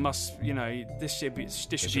dare they? They must, this should be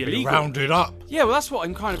illegal. Rounded up. Yeah, well, that's what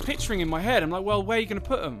I'm kind of picturing in my head. I'm like, well, where are you going to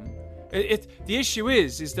put them? The issue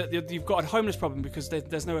is that you've got a homeless problem because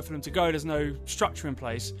there's nowhere for them to go. There's no structure in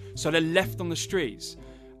place, so they're left on the streets.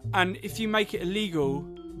 And if you make it illegal,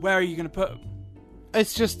 where are you going to put them?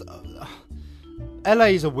 It's just LA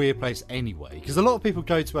is a weird place anyway, because a lot of people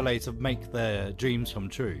go to LA to make their dreams come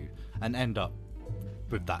true and end up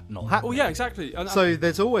with that not happening. Oh yeah, exactly. So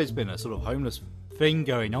there's always been a sort of homeless thing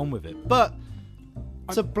going on with it, but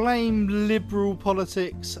to blame liberal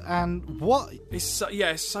politics and what? It's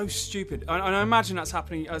so stupid. And I imagine that's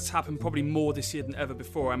happening. It's happened probably more this year than ever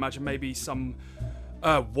before. I imagine maybe some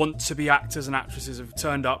want-to-be actors and actresses have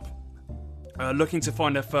turned up looking to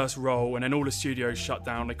find their first role, and then all the studios shut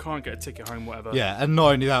down. They can't get a ticket home, whatever. Yeah, and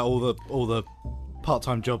not only that, all the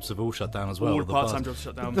part-time jobs have all shut down as well. All the part-time jobs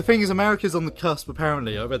shut down. The thing is, America's on the cusp,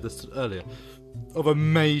 apparently, I read this earlier, of a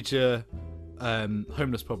major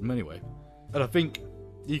homeless problem anyway. And I think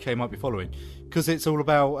UK might be following, because it's all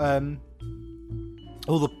about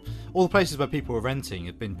all the places where people are renting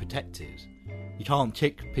have been protected. You can't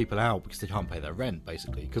kick people out because they can't pay their rent,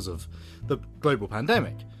 basically, because of the global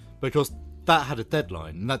pandemic. Because that had a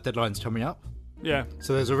deadline, and that deadline's coming up. Yeah.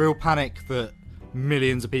 So there's a real panic that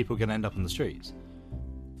millions of people are going to end up on the streets,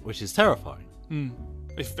 which is terrifying.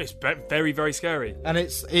 It's very, very scary. And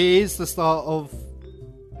it is the start of...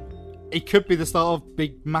 It could be the start of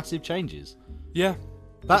big, massive changes. Yeah.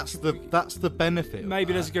 That's the benefit.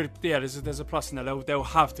 Maybe there's a good... Yeah, there's a plus in there. They'll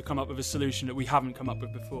have to come up with a solution that we haven't come up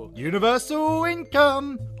with before. Universal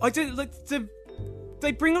income! I did...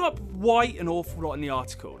 They bring up white an awful lot in the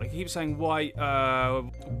article. They keep saying white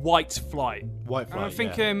flight. White flight, and I'm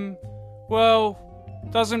thinking, well,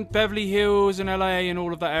 doesn't Beverly Hills and LA and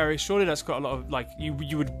all of that area, surely that's got a lot of,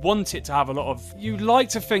 you would want it to have a lot of... You'd like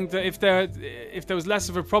to think that if there was less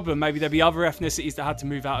of a problem, maybe there'd be other ethnicities that had to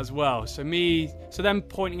move out as well. So them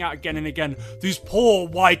pointing out again and again, these poor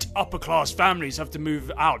white upper class families have to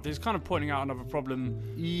move out. There's kind of pointing out another problem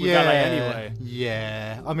with LA anyway.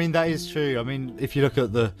 Yeah, I mean, that is true. I mean, if you look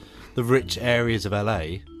at the rich areas of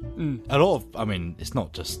LA, a lot of... I mean, it's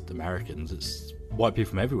not just Americans, it's white people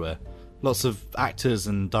from everywhere. Lots of actors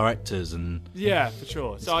and directors and... Yeah, for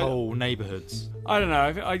sure. So whole neighbourhoods. I don't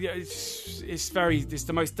know. It's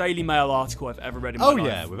the most Daily Mail article I've ever read in my life. Oh,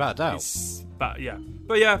 yeah, without doubt. But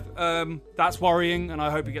that's worrying, and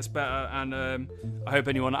I hope it gets better, and I hope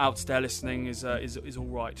anyone out there listening is all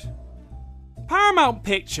right. Paramount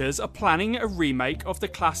Pictures are planning a remake of the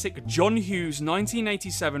classic John Hughes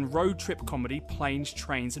 1987 road trip comedy Planes,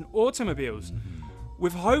 Trains and Automobiles,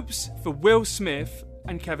 with hopes for Will Smith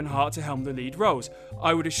and Kevin Hart to helm the lead roles.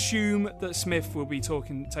 I would assume that Smith will be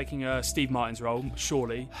taking Steve Martin's role,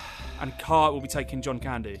 surely, and Hart will be taking John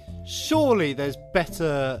Candy. Surely there's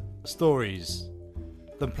better stories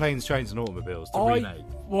than Planes, Trains and Automobiles to remake.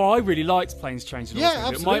 Well, I really liked Planes, Trains and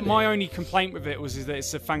Automobiles. Absolutely. My only complaint with it is that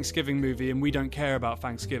it's a Thanksgiving movie and we don't care about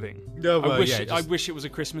Thanksgiving. No, well, I wish it was a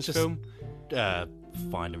Christmas film.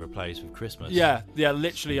 Find and replace with Christmas. Yeah,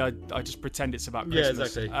 literally I just pretend it's about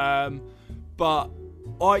Christmas. Yeah, exactly. But...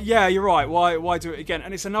 yeah, you're right. Why do it again?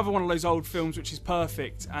 And it's another one of those old films which is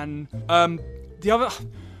perfect. And the other,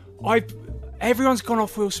 everyone's gone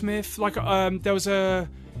off Will Smith.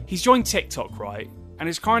 He's joined TikTok, right? And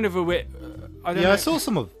it's kind of a bit. I saw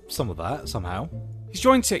some of that somehow. He's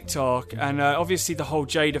joined TikTok, and obviously the whole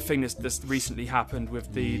Jada thing that's recently happened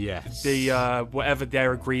with the whatever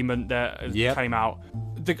their agreement that came out.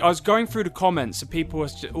 I was going through the comments,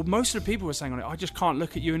 and most of the people were saying on it, I just can't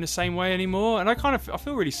look at you in the same way anymore. And I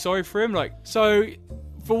feel really sorry for him. So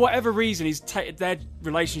for whatever reason, their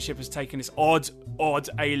relationship has taken this odd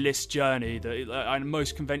A-list journey that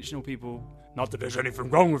most conventional people, not that there's anything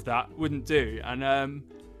wrong with that, wouldn't do. And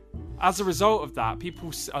as a result of that,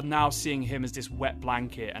 people are now seeing him as this wet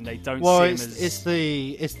blanket, and they don't see him as... it's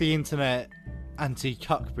the internet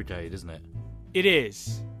anti-cuck brigade, isn't it? It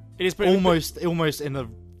is. It is, but almost in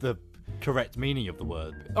the correct meaning of the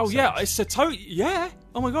word. Oh yeah, it's a yeah.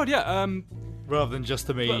 Oh my god, yeah. Rather than just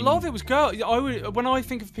to mean. But a lot of it was girl. When I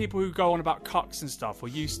think of people who go on about cucks and stuff, or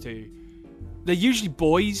used to, they're usually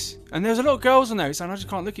boys, and there's a lot of girls on there saying, "I just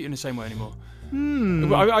can't look at you in the same way anymore."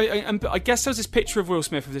 I guess there's this picture of Will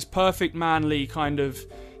Smith with this perfect manly kind of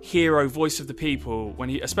hero, voice of the people,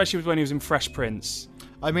 especially when he was in Fresh Prince.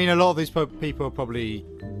 I mean, a lot of these people are probably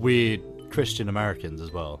weird Christian Americans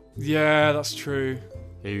as well. Yeah, that's true.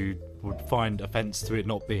 Who would find offence to it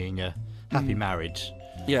not being a happy marriage.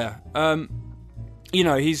 Yeah.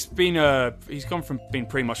 He's gone from being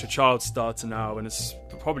pretty much a child star to now, and it's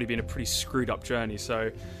probably been a pretty screwed up journey.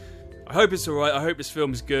 So I hope it's all right. I hope this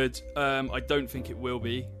film is good. I don't think it will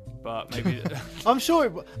be, but maybe. I'm sure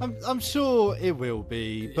it will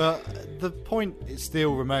be, but the point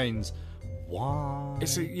still remains. Why?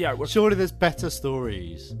 Surely there's better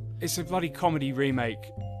stories. It's a bloody comedy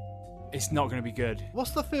remake. It's not going to be good.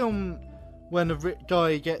 What's the film when a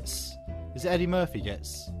guy gets... Is it Eddie Murphy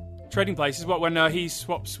gets... Trading Places? What, when he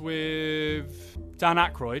swaps with Dan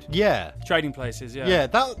Aykroyd? Yeah. Trading Places, yeah. Yeah,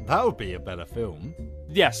 that would be a better film.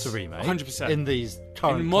 Yes. To remake. 100%. In these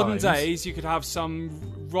current In modern times. days, you could have some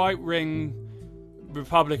right-wing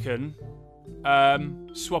Republican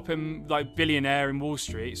swap him, like billionaire in Wall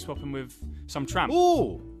Street, swap him with some tramp.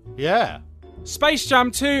 Ooh, yeah. Space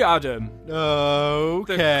Jam 2, Adam.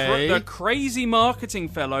 Okay. The crazy marketing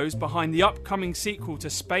fellows behind the upcoming sequel to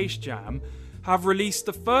Space Jam have released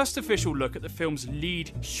the first official look at the film's lead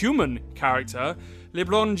human character,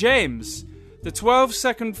 LeBron James. The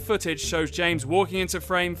 12-second footage shows James walking into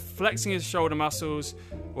frame, flexing his shoulder muscles,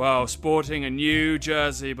 while sporting a new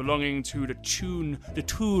jersey belonging to the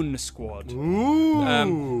Toon Squad. Ooh.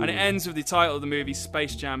 And it ends with the title of the movie,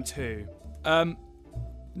 Space Jam 2.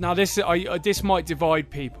 Now, this might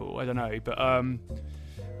divide people, I don't know, but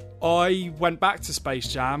I went back to Space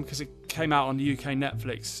Jam because it came out on the UK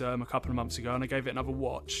Netflix a couple of months ago, and I gave it another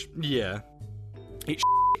watch. Yeah. It's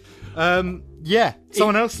yeah.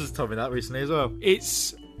 Someone else has told me that recently as well.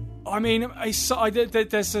 there's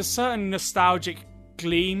a certain nostalgic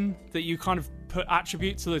gleam that you kind of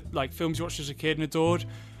attribute to the like films you watched as a kid and adored.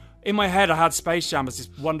 In my head, I had Space Jam as this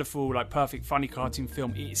wonderful, like, perfect, funny cartoon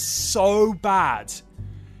film. It's so bad.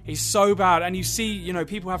 It's so bad. And you see,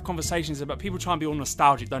 people have conversations about, people try and be all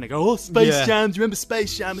nostalgic, don't they? Go, oh, Space Jam, do you remember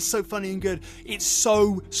Space Jam? It's so funny and good. It's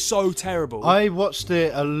so terrible. I watched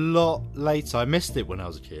it a lot later. I missed it when I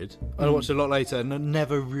was a kid. I watched it a lot later and I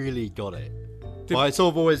never really got it. I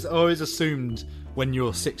sort of always assumed when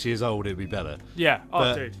you're 6 years old it'd be better. Yeah. Oh,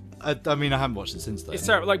 But dude. I mean, I haven't watched it since then. It's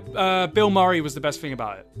terrible. Like, Bill Murray was the best thing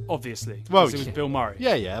about it, obviously. Well, because it was Bill Murray.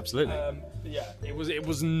 Yeah, absolutely. Yeah, it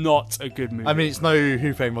was not a good movie. I mean, it's no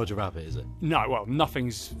Who Framed Roger Rabbit, is it? No, well,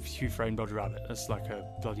 nothing's Who Framed Roger Rabbit. That's like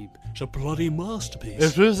it's a bloody masterpiece.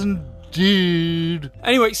 It is indeed.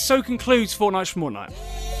 Anyway, so concludes Fortnite from Fortnite.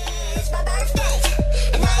 It's my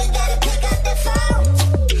birthday, and I ain't gotta pick up the phone.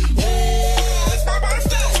 Yeah, it's my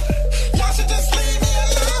birthday. Y'all should just leave me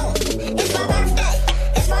alone. It's my birthday.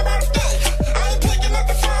 It's my birthday. I ain't picking up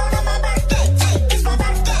the phone on my birthday. It's my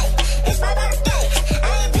birthday. It's my birthday.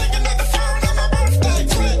 I ain't picking up the phone on my birthday.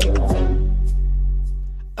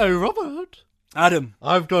 Oh, Robert. Adam.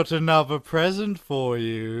 I've got another present for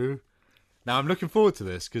you. Now, I'm looking forward to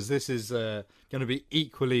this because this is going to be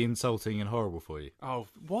equally insulting and horrible for you. Oh,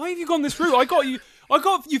 why have you gone this route? I got you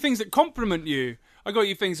things that compliment you. I got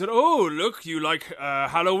you things that, oh, look, you like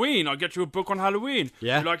Halloween. I'll get you a book on Halloween.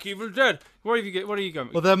 Yeah. You like Evil Dead. What are you going?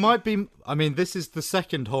 Well, there might be... I mean, this is the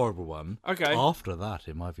second horrible one. Okay. After that,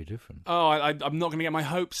 it might be different. Oh, I'm not going to get my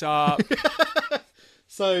hopes up.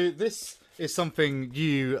 So, this is something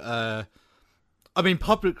you...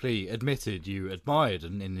 publicly admitted you admired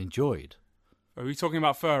and enjoyed. Are we talking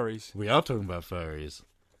about furries? We are talking about furries.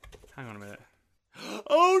 Hang on a minute.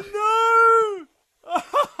 Oh, no!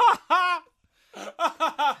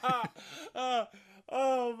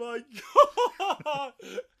 Oh, my God.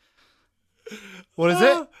 What is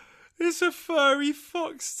it? It's a furry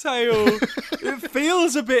foxtail. It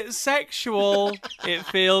feels a bit sexual. It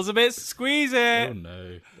feels a bit squeezy. Oh,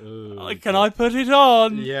 no. Oh, Can I put it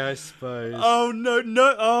on? Yeah, I suppose. Oh, no.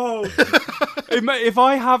 Oh. If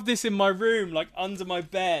I have this in my room, like under my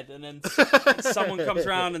bed, and then someone comes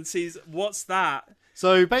around and sees, what's that?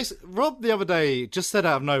 So, basically, Rob the other day just said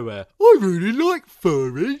out of nowhere, I really like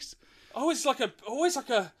furries. Oh, it's like a...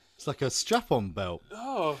 It's like a strap-on belt.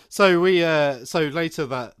 Oh. So later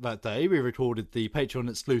that day we recorded the Patreon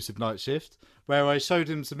exclusive night shift where I showed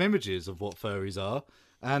him some images of what furries are,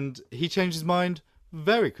 and he changed his mind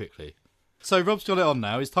very quickly. So Rob's got it on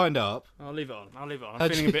now. He's tied up. I'll leave it on. I'm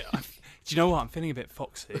feeling a bit. Do you know what? I'm feeling a bit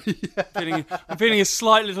foxy. Yeah. I'm feeling a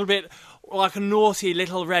slight little bit like a naughty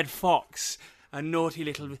little red fox, a nasty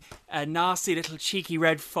little cheeky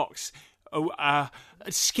red fox.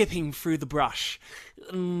 Skipping through the brush,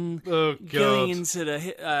 Oh, God. going into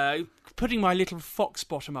the, putting my little fox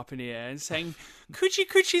bottom up in the air and saying, "Coochie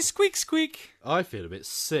coochie squeak squeak." I feel a bit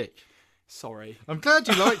sick. Sorry. I'm glad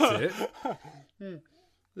you liked it.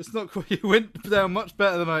 It's not quite. You went down much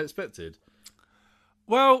better than I expected.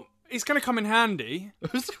 Well, it's going to come in handy.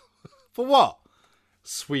 For what?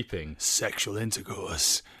 Sweeping sexual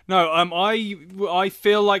intercourse. No, I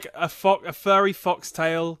feel like a furry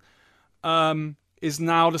foxtail. Is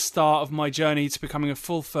now the start of my journey to becoming a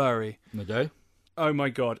full furry. Okay. Oh my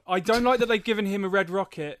God! I don't like that they've given him a red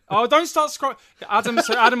rocket. Oh, don't start scrolling. Adam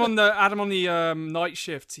on the night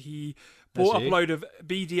shift. He bought a load of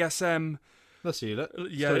BDSM. That's you.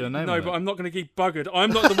 Yeah. No, but I'm not going to keep buggered.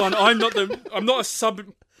 I'm not the one. I'm not a sub.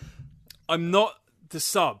 I'm not the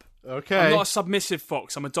sub. Okay. I'm not a submissive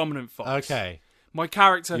fox. I'm a dominant fox. Okay. My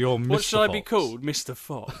character. You're Mr. What should I be Fox. called? Mr.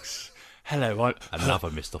 Fox. Hello, another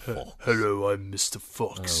Mr. Fox. Hello, I'm Mr.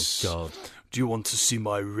 Fox. Oh, God. Do you want to see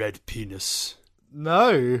my red penis?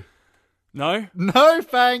 No. No? No,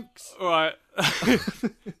 thanks. All right.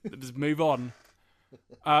 Let's move on.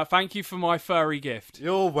 Thank you for my furry gift.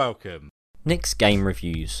 You're welcome. Nick's Game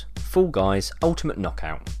Reviews. Fall Guys Ultimate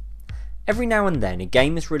Knockout. Every now and then a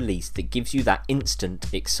game is released that gives you that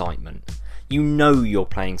instant excitement. You know you're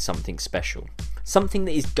playing something special. Something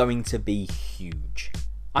that is going to be huge.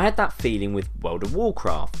 I had that feeling with World of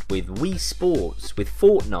Warcraft, with Wii Sports, with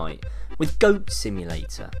Fortnite, with Goat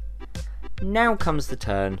Simulator. Now comes the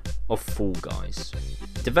turn of Fall Guys.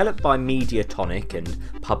 Developed by Mediatonic and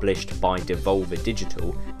published by Devolver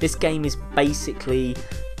Digital, this game is basically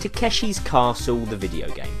Takeshi's Castle, the video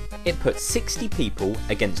game. It puts 60 people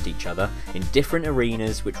against each other in different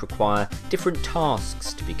arenas which require different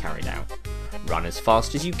tasks to be carried out. Run as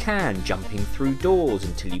fast as you can, jumping through doors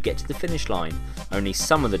until you get to the finish line. Only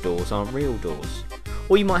some of the doors aren't real doors.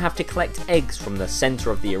 Or you might have to collect eggs from the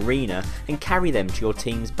centre of the arena and carry them to your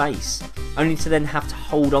team's base, only to then have to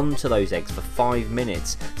hold on to those eggs for 5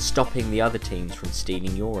 minutes, stopping the other teams from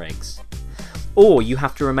stealing your eggs. Or you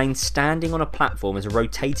have to remain standing on a platform as a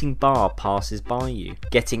rotating bar passes by you,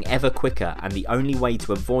 getting ever quicker, and the only way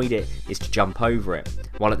to avoid it is to jump over it,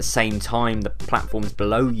 while at the same time the platforms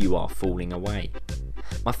below you are falling away.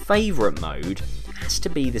 My favourite mode has to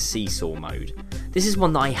be the seesaw mode. This is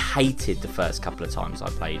one that I hated the first couple of times I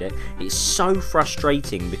played it. It's so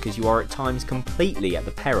frustrating because you are at times completely at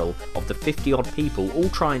the peril of the 50 odd people all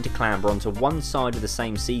trying to clamber onto one side of the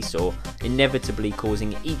same seesaw, inevitably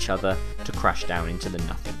causing each other to crash down into the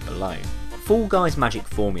nothing below. Fall Guys' magic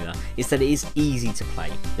formula is that it is easy to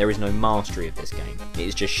play. There is no mastery of this game. It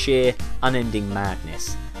is just sheer, unending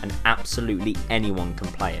madness, and absolutely anyone can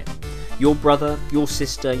play it. Your brother, your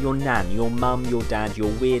sister, your nan, your mum, your dad,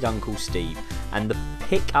 your weird Uncle Steve, and the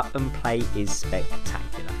pick up and play is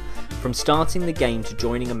spectacular. From starting the game to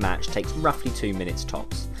joining a match takes roughly 2 minutes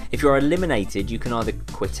tops. If you're eliminated, you can either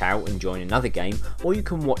quit out and join another game, or you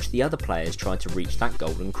can watch the other players try to reach that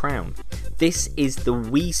golden crown. This is the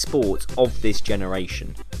Wii Sports of this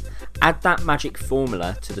generation. Add that magic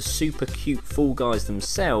formula to the super cute Fall Guys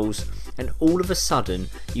themselves, and all of a sudden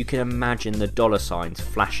you can imagine the dollar signs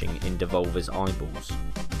flashing in Devolver's eyeballs.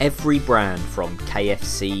 Every brand from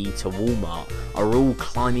KFC to Walmart are all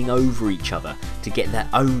climbing over each other to get their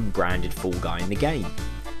own branded Fall Guy in the game.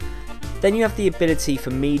 Then you have the ability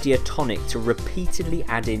for Mediatonic to repeatedly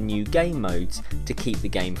add in new game modes to keep the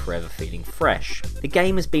game forever feeling fresh. The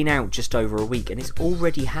game has been out just over a week and it's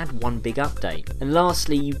already had one big update. And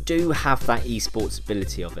lastly, you do have that esports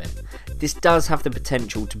ability of it. This does have the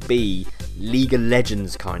potential to be League of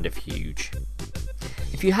Legends kind of huge.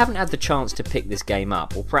 If you haven't had the chance to pick this game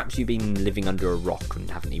up, or perhaps you've been living under a rock and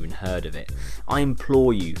haven't even heard of it, I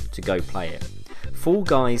implore you to go play it. Fall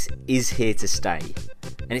Guys is here to stay,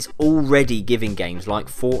 and it's already giving games like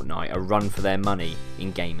Fortnite a run for their money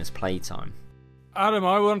in gamers' playtime. Adam,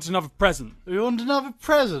 I want another present. You want another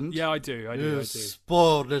present? Yeah, I do. You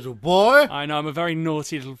spoiled little boy. I know, I'm a very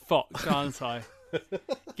naughty little fox, aren't I?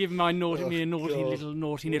 Give me a naughty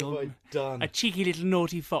little, a cheeky little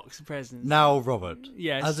naughty fox present. Now, Robert.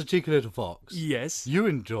 Yes. As a cheeky little fox. Yes. You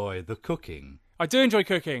enjoy the cooking. I do enjoy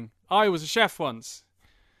cooking. I was a chef once.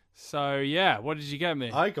 So, yeah, what did you get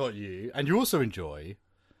me? I got you, and you also enjoy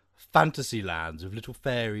fantasy lands with little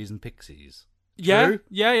fairies and pixies. Yeah, True?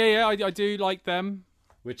 yeah. I do like them.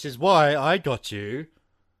 Which is why I got you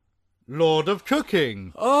Lord of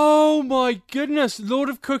Cooking. Oh my goodness! Lord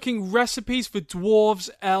of Cooking Recipes for Dwarves,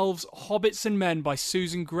 Elves, Hobbits and Men by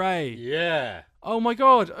Susan Gray. Yeah. Oh my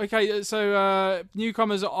god. Okay, so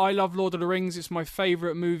newcomers, I love Lord of the Rings. It's my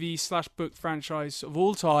favourite movie/book franchise of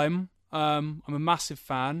all time. I'm a massive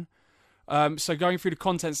fan. So going through the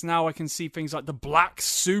contents now, I can see things like the black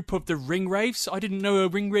soup of the ringwraiths. I didn't know a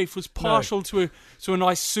ringwraith was partial to a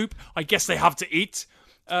nice soup. I guess they have to eat.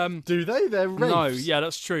 Do they? They're wraiths. No, yeah,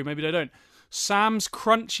 that's true. Maybe they don't. Sam's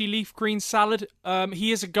crunchy leaf green salad.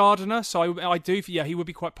 He is a gardener, so I do. Yeah, he would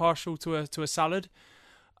be quite partial to a salad.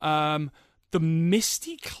 The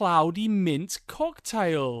misty cloudy mint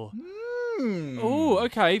cocktail. Oh,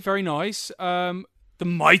 okay, very nice. The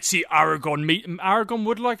mighty Aragon meat. Aragon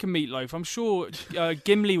would like a meatloaf. I'm sure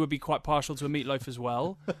Gimli would be quite partial to a meatloaf as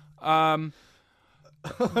well. I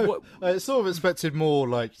sort of expected more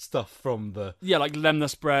like stuff from the... Yeah, like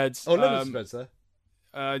lemnos breads. Oh, lemnos breads there.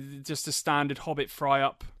 Just a standard Hobbit fry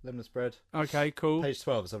up. Lemnos bread. Okay, cool. Page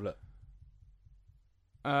 12, let's have a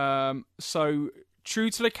look. So, true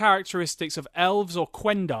to the characteristics of elves or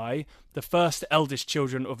Quendai, the first eldest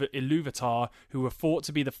children of Iluvatar, who were thought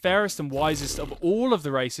to be the fairest and wisest of all of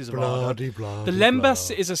the races of Arda. The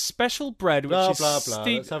lembas is a special bread which is blah. steeped...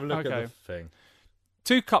 Let's have a look at the thing.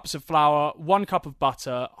 2 cups of flour, 1 cup of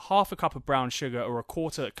butter, half a cup of brown sugar, or a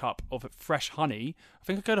quarter cup of fresh honey. I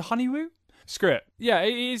think I go to Honeywoo. Screw it. Yeah,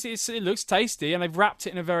 it looks tasty, and they've wrapped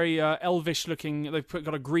it in a very elvish looking. They've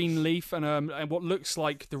got a green leaf and what looks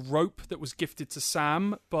like the rope that was gifted to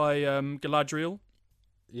Sam by Galadriel.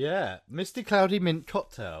 Yeah, Misty Cloudy Mint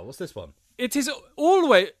Cocktail. What's this one? It is all the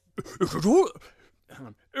way.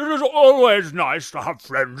 It is always nice to have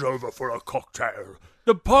friends over for a cocktail.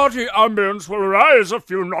 The party ambience will rise a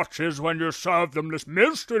few notches when you serve them this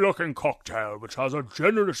misty-looking cocktail, which has a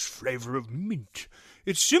generous flavour of mint.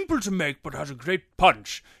 It's simple to make, but has a great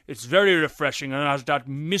punch. It's very refreshing and has that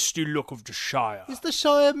misty look of the Shire. Is the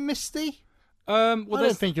Shire misty? I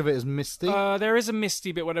don't think of it as misty. There is a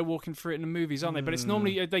misty bit where they're walking through it in the movies, aren't they? But it's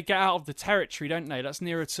normally they get out of the territory, don't they? That's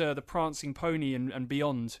nearer to the Prancing Pony and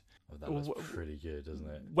beyond. Oh, that looks pretty good, doesn't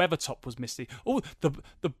it? Weathertop was misty. Oh, the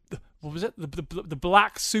what was it? The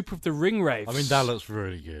black soup of the Ringwraiths. I mean, that looks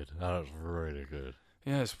really good.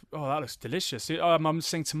 Yes. Oh, that looks delicious. I'm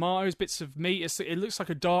seeing tomatoes, bits of meat. It looks like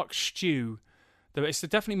a dark stew. It's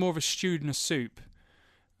definitely more of a stew than a soup.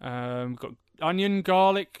 Got onion,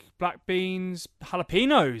 garlic, black beans,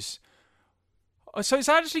 jalapenos. So it's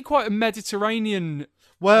actually quite a Mediterranean.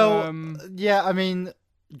 Well, yeah. I mean,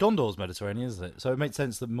 Gondor's Mediterranean, isn't it? So it makes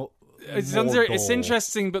sense that it's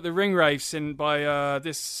interesting, but the Ringwraiths by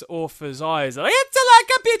this author's eyes are like, it's like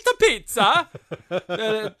a bit of pizza.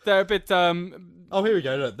 they're a bit. Oh, here we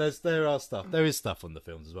go. Look, there is stuff on the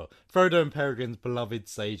films as well. Frodo and Peregrine's beloved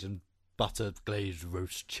sage and butter glazed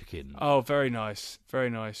roast chicken. Oh, very nice, very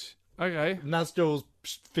nice. Okay. Nazgul's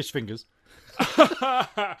fish fingers. As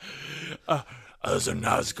a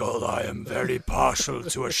Nazgul, I am very partial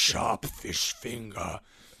to a sharp fish finger.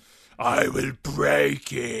 I will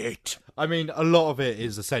break it. I mean, a lot of it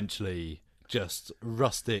is essentially just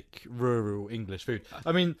rustic, rural English food.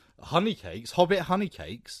 I mean, honey cakes, Hobbit honey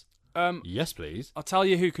cakes. Yes, please. I'll tell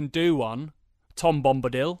you who can do one. Tom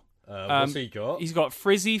Bombadil. What's he got? He's got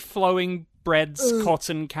frizzy, flowing breads,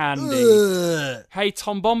 cotton candy. Hey,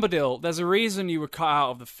 Tom Bombadil, there's a reason you were cut out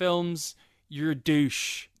of the films. You're a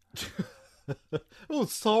douche. Oh,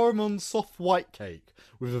 Saruman's soft white cake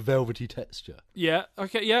with a velvety texture. Yeah,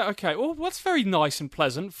 okay. Well, that's very nice and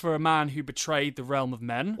pleasant for a man who betrayed the realm of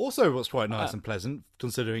men. Also, what's quite nice and pleasant,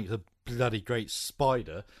 considering it's a bloody great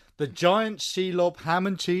spider, the giant Shelob ham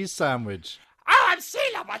and cheese sandwich. Oh, I'm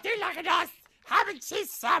Shelob. I do like a nice ham and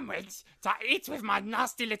cheese sandwich to eat with my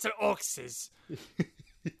nasty little oxes.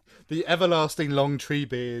 The everlasting long tree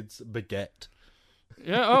beards baguette.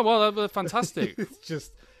 Yeah, oh, well, they're fantastic. It's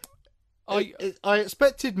just... I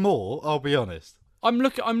expected more, I'll be honest. I'm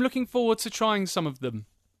looking forward to trying some of them.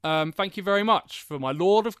 Thank you very much for My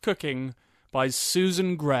Lord of Cooking by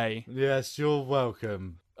Susan Gray. Yes, you're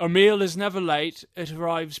welcome. A meal is never late. It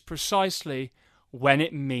arrives precisely when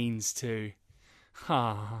it means to.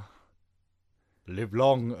 Live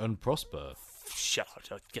long and prosper. Shut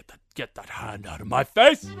up. Get that hand out of my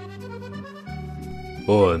face.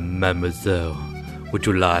 Oh, mademoiselle, would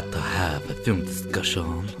you like to have a film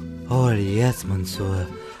discussion? Oh, yes, monsieur.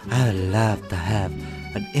 I'd love to have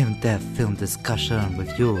an in-depth film discussion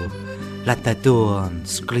with you, like I do on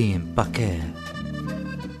Screen Bucket.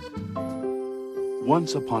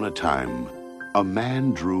 Once upon a time, a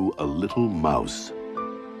man drew a little mouse,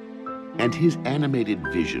 and his animated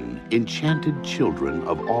vision enchanted children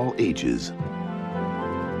of all ages.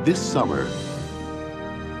 This summer,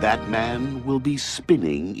 that man will be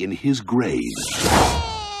spinning in his grave.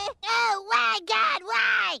 Oh, my God,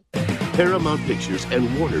 why? Paramount Pictures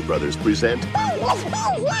and Warner Brothers present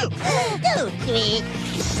Oh, sweet.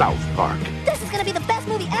 South Park, This is gonna be the best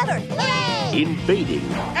movie ever. Yay! Invading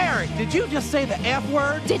Eric, did you just say the F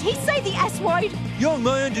word? Did he say the S word? Young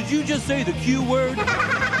man, did you just say the Q word?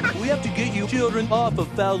 We have to get you children off of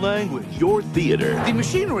foul language. your theater. The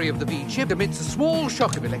machinery of the V-chip emits a small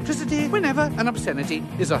shock of electricity whenever an obscenity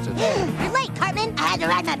is uttered. You're late, Cartman. I had to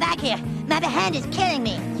ride my back here. My behind is killing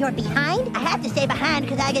me. You're behind? I have to stay behind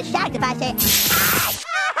because I get shocked if I say...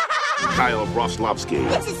 Kyle Broslovsky.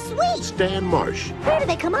 This is sweet. Stan Marsh. Where do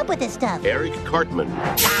they come up with this stuff? Eric Cartman.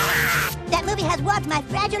 That movie has warped my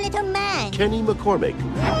fragile little mind. Kenny McCormick.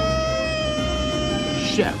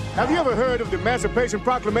 Chef. Have you ever heard of the Emancipation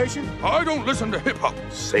Proclamation? I don't listen to hip-hop.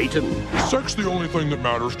 Satan. Sex the only thing that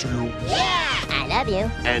matters to you. Yeah! I love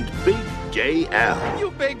you. And Big Gay Al.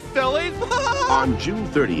 You big fillies! On June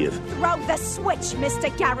 30th. Throw the switch,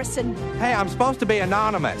 Mr. Garrison. Hey, I'm supposed to be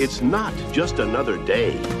anonymous. It's not just another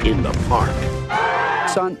day in the park.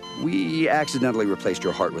 Son, we accidentally replaced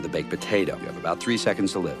your heart with a baked potato. You have about 3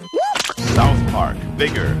 seconds to live. South Park,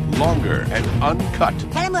 bigger, longer, and uncut.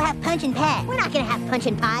 Tell him we'll have punch and pack. We're not gonna have punch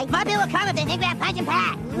and pie. My bill will come if they think we have punch and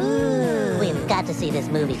pack. Ooh. We've got to see this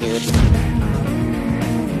movie, dude.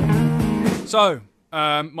 So,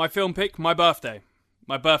 my film pick, my birthday.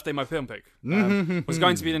 My film pick. Was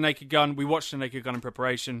going to be The Naked Gun. We watched The Naked Gun in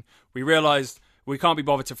preparation. We realised we can't be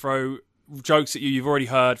bothered to throw jokes at you've already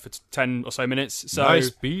heard for 10 or so minutes. So, nice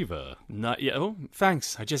beaver. Yeah, oh,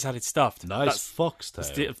 thanks. I just had it stuffed. Nice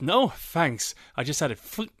foxtail. No, thanks. I just had it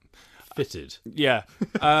fitted. Yeah.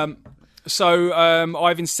 So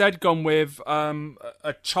I've instead gone with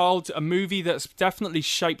a movie that's definitely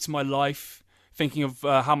shaped my life, thinking of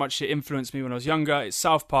how much it influenced me when I was younger. It's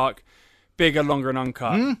South Park, bigger, longer, and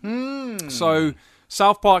uncut. Mm-hmm. So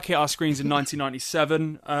South Park hit our screens in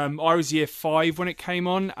 1997. I was year 5 when it came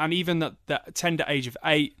on, and even at the tender age of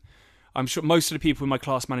 8, I'm sure most of the people in my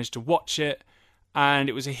class managed to watch it, and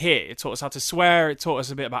it was a hit. It taught us how to swear. It taught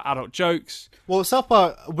us a bit about adult jokes. Well, South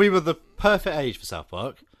Park, we were the perfect age for South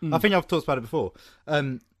Park. I think I've talked about it before.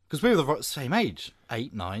 Because we were the same age,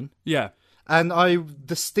 8, 9. Yeah. And I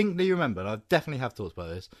distinctly remember, and I definitely have talked about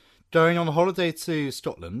this, going on a holiday to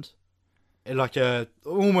Scotland, in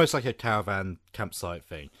almost like a caravan campsite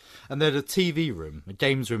thing. And they had a TV room, a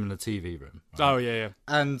games room and a TV room. Right? Oh, yeah.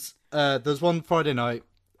 And there was one Friday night,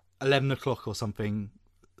 11 o'clock or something,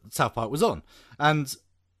 South Park was on. And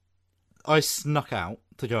I snuck out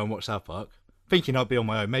to go and watch South Park, thinking I'd be on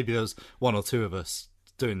my own. Maybe there was 1 or 2 of us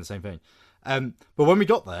doing the same thing. But when we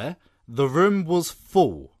got there, the room was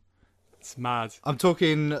full. It's mad. I'm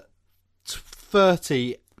talking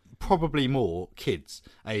 30, probably more, kids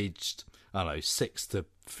aged, I don't know, 6 to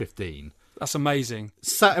 15. That's amazing.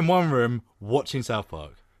 Sat in one room watching South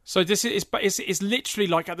Park. So this is, it's literally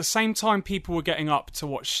like at the same time people were getting up to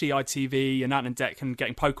watch CITV and Ant and Dec and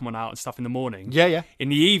getting Pokemon out and stuff in the morning. Yeah. In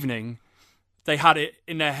the evening, they had it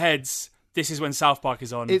in their heads. This is when South Park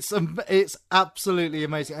is on. It's absolutely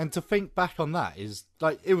amazing. And to think back on that is,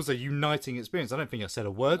 like, it was a uniting experience. I don't think I said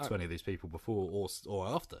a word to any of these people before or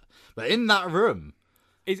after. But in that room,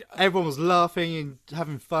 everyone was laughing and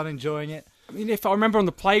having fun, enjoying it. I mean, if I remember on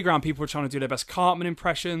the playground, people were trying to do their best Cartman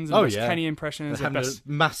impressions and best Kenny impressions. They had a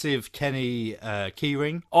massive Kenny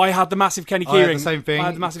keyring. I had the massive Kenny keyring. I had the same thing.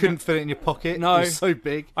 Couldn't fit it in your pocket. No. It was so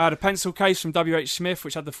big. I had a pencil case from W.H. Smith,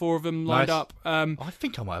 which had the 4 of them lined up. I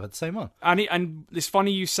think I might have had the same one. And it's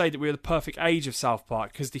funny you say that we were the perfect age of South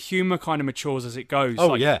Park, because the humour kind of matures as it goes.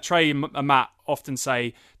 Oh, yeah. Trey and Matt often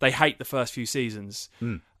say they hate the first few seasons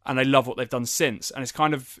and they love what they've done since. And it's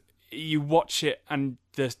kind of, you watch it and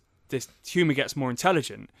this humour gets more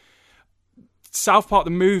intelligent. South Park the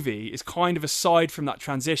movie is kind of aside from that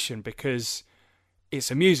transition because it's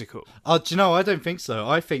a musical. Do you know, I don't think so.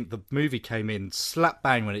 I think the movie came in slap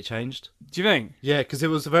bang when it changed. Do you think? Yeah, because it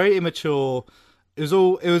was very immature. It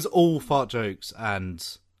was all fart jokes and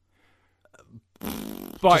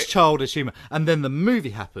just childish humour. And then the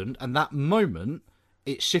movie happened, and that moment,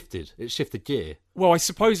 it shifted. It shifted gear. Well, I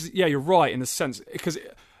suppose, yeah, you're right in the sense, because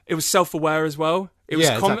it was self-aware as well. It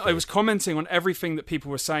was commenting on everything that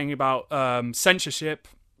people were saying about censorship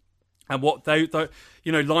and what they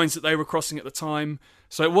lines that they were crossing at the time.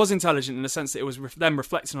 So it was intelligent in the sense that it was them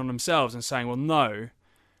reflecting on themselves and saying, well, no,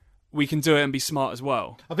 we can do it and be smart as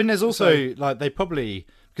well. I think there's also,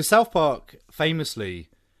 because South Park, famously,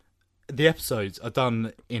 the episodes are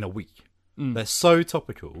done in a week. They're so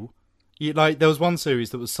topical. There was one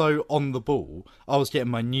series that was so on the ball, I was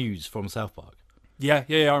getting my news from South Park. Yeah,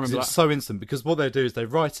 I remember that. It's so instant, because what they do is they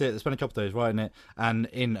write it, they spend a couple of days writing it, and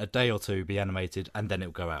in a day or two be animated, and then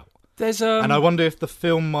it'll go out. And I wonder if the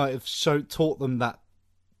film might have taught them that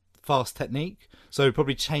fast technique, so it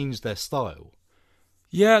probably changed their style.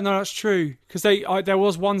 Yeah, no, that's true. Because there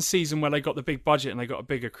was one season where they got the big budget and they got a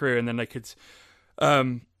bigger crew, and then they could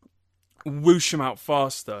whoosh them out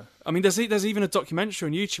faster. I mean, there's even a documentary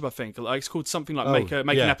on YouTube, I think. It's called something like Make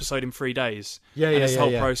an Episode in 3 Days. This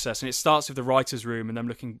whole process, and it starts with the writer's room and them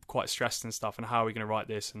looking quite stressed and stuff, and how are we going to write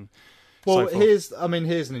this? And well, so here's an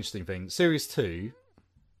interesting thing. Series 2,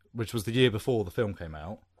 which was the year before the film came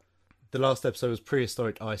out, the last episode was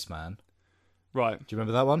Prehistoric Iceman. Right. Do you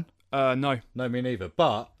remember that one? No. No, me neither.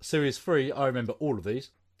 But Series 3, I remember all of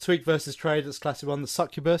these. Tweak vs. Trade, that's the classic one. The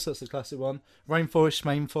Succubus, that's the classic one. Rainforest,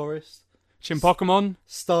 Schmainforest. Pokemon.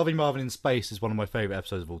 Starving Marvin in Space is one of my favourite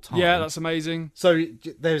episodes of all time. Yeah, that's amazing. So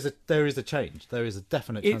there is a change. There is a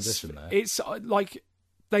definite transition there. It's like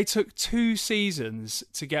they took 2 seasons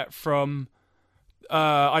to get from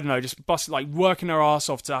I don't know, just working their arse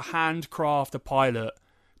off to handcraft a pilot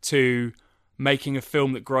to making a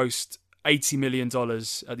film that grossed $80 million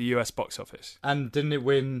at the US box office. And didn't it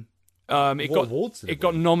win It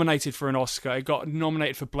got nominated for an Oscar. It got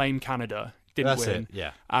nominated for Blame Canada. Didn't That's win. it,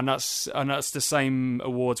 yeah. And that's the same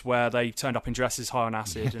awards where they turned up in dresses high on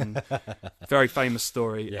acid, and very famous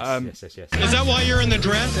story. Yes. Is that why you're in the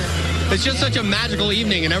dress? It's just such a magical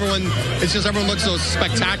evening, and everyone looks so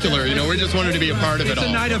spectacular. You know, we just wanted to be a part of it all.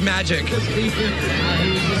 It's a night of magic.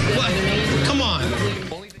 What? Come on.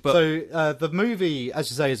 So the movie,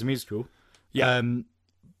 as you say, is a musical. Yeah.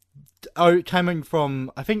 Coming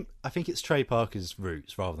from, I think it's Trey Parker's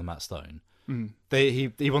roots rather than Matt Stone. Mm.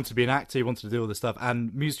 He wanted to be an actor, he wanted to do all this stuff,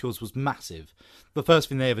 and musicals was massive. The first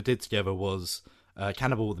thing they ever did together was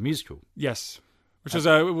Cannibal the Musical. Yes. Which was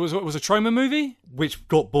a Troma movie? Which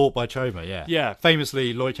got bought by Troma, yeah. Yeah.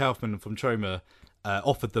 Famously, Lloyd Kaufman from Troma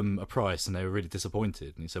offered them a price, and they were really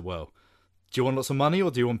disappointed. And he said, well, do you want lots of money,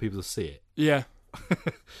 or do you want people to see it? Yeah.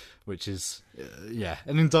 Which is,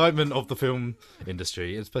 an indictment of the film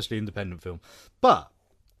industry, especially independent film. But,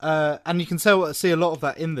 and you can see a lot of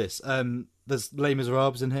that in this. There's Les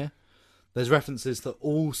Miserables in here. There's references to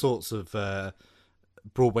all sorts of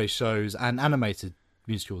Broadway shows and animated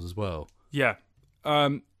musicals as well. Yeah.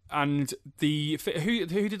 And who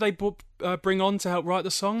did they bring on to help write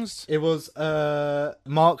the songs? It was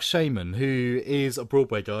Mark Shaman, who is a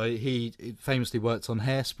Broadway guy. He famously worked on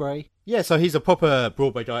Hairspray. Yeah, so he's a proper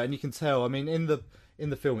Broadway guy, and you can tell. I mean, in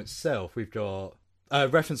the film itself, we've got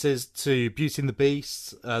references to Beauty and the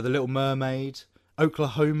Beast, The Little Mermaid,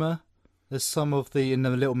 Oklahoma. There's some of in the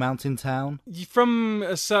little mountain town. From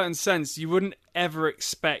a certain sense, you wouldn't ever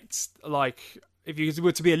expect, like, if you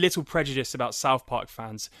were to be a little prejudiced about South Park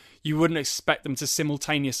fans, you wouldn't expect them to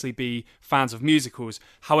simultaneously be fans of musicals.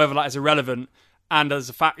 However, that is irrelevant, and as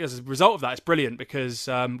a result of that, it's brilliant because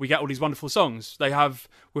we get all these wonderful songs. They have,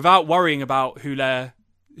 without worrying about who their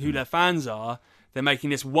fans are, they're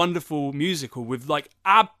making this wonderful musical with like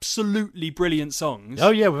absolutely brilliant songs.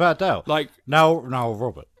 Oh yeah, without doubt. Like now,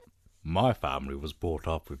 Robert, my family was brought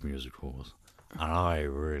up with musicals, and I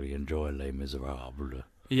really enjoy Les Miserables.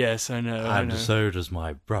 Yes, I know. And so does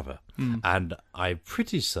my brother. Mm. And I'm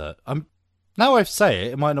pretty certain... Now I say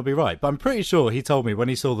it might not be right, but I'm pretty sure he told me when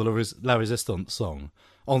he saw the La Resistance song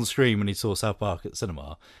on screen when he saw South Park at the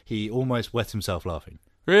cinema, he almost wet himself laughing.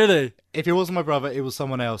 Really? If it wasn't my brother, it was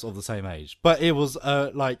someone else of the same age. But it was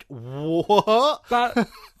like, what?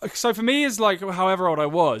 So for me, it's like however old I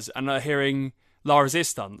was, and hearing La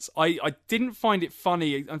Resistance, I didn't find it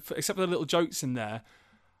funny, except for the little jokes in there.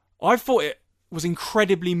 I thought it was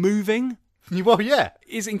incredibly moving. Well, yeah.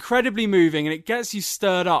 It's incredibly moving, and it gets you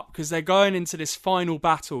stirred up because they're going into this final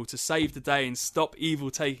battle to save the day and stop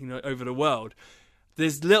evil taking over the world.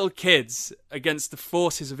 There's little kids against the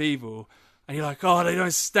forces of evil, and you're like, oh, they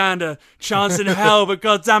don't stand a chance in hell, but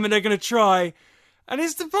God damn it, they're going to try. And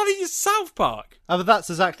it's the bloody South Park. But that's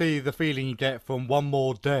exactly the feeling you get from One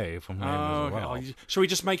More Day from Les Miserables. Okay. Shall we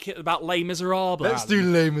just make it about Les Miserables? Let's do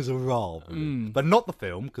Les Miserables. But not the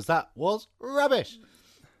film, because that was rubbish.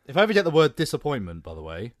 If I ever get the word disappointment, by the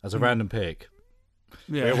way, as a random pick,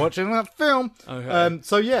 we're watching that film. Okay.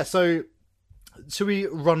 So should we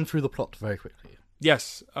run through the plot very quickly?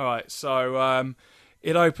 Yes. All right. So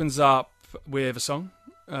it opens up with a song.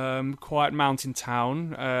 Quiet mountain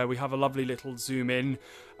town. We have a lovely little zoom in.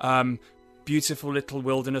 Beautiful little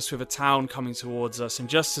wilderness with a town coming towards us, and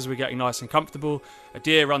just as we're getting nice and comfortable, a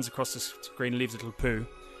deer runs across the screen and leaves a little poo.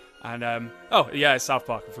 And it's South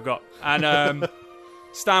Park, I forgot. And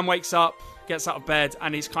Stan wakes up, gets out of bed,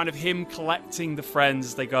 and it's kind of him collecting the friends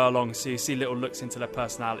as they go along. So you see little looks into their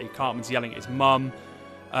personality. Cartman's yelling at his mum.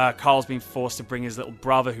 Carl's been forced to bring his little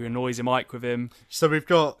brother who annoys him Ike with him. So we've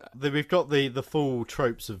got the full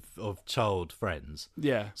tropes of child friends.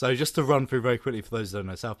 Yeah. So just to run through very quickly for those who don't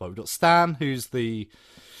know South Park, we've got Stan, who's the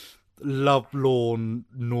lovelorn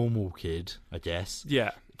normal kid, I guess.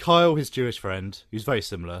 Yeah. Kyle, his Jewish friend, who's very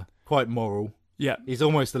similar, quite moral. Yeah. He's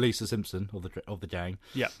almost the Lisa Simpson of the gang.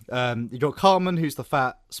 Yeah. You got Cartman, who's the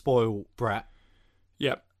fat, spoiled brat.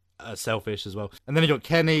 Yeah. Selfish as well. And then you got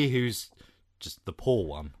Kenny, who's just the poor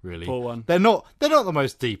one, really. Poor one. They're not the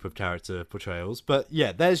most deep of character portrayals, but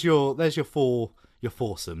yeah, there's your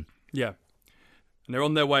foursome. Yeah. And they're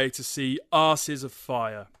on their way to see Asses of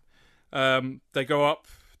Fire. They go up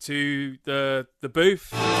to the booth.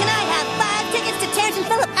 Can I have 5 tickets to Terrence and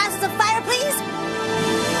Phillip Asses of Fire, please?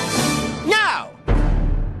 No!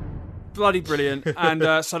 Bloody brilliant.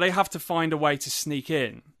 And so they have to find a way to sneak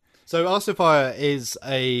in. So Asses of Fire is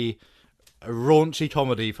a raunchy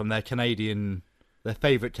comedy from their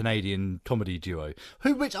favourite Canadian comedy duo,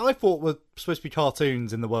 which I thought were supposed to be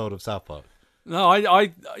cartoons in the world of South Park. No, I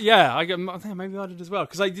think maybe I did as well,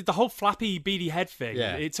 because I did the whole flappy, beady head thing.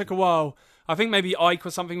 Yeah. It took a while. I think maybe Ike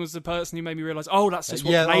or something was the person who made me realise, oh, that's just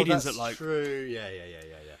what Canadians look like. True. Yeah.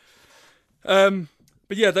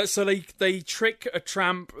 But yeah, so they trick a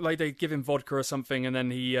tramp, like they give him vodka or something, and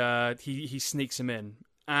then he sneaks him in.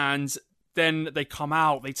 And then they come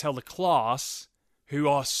out, they tell the class, who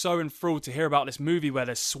are so enthralled to hear about this movie where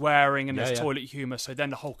there's swearing and there's toilet humour. So then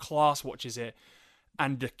the whole class watches it,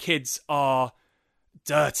 and the kids are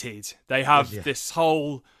dirtied. They have this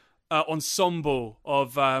whole ensemble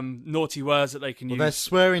of naughty words that they can use. Their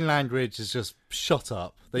swearing language is just shot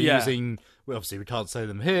up. They're using, well, obviously we can't say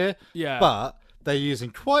them here, but they're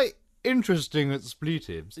using quite interesting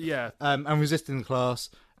expletives. Yeah. And resisting the class.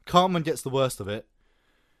 Cartman gets the worst of it.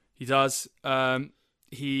 He does.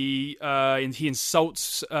 He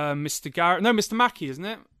insults Mr. Garrett. No, Mr. Mackey, isn't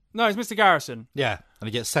it? No, it's Mr. Garrison. Yeah, and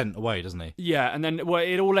he gets sent away, doesn't he? Yeah, and then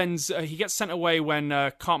it all ends. He gets sent away when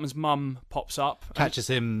Cartman's mum pops up, catches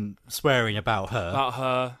him swearing about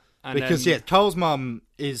her. And because then, Carl's mum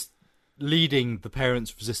is leading the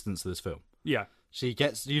parents' resistance to this film. Yeah, she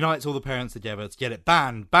unites all the parents together to get it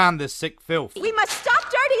banned. Ban this sick filth. We must stop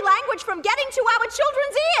dirty language from getting to our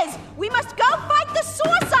children's ears. We must go fight the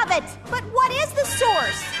source of it. But what is the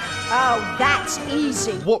source? Oh, that's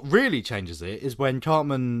easy. What really changes it is when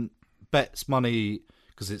Cartman bets money,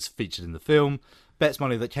 because it's featured in the film, bets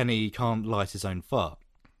money that Kenny can't light his own fart.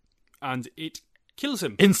 And it kills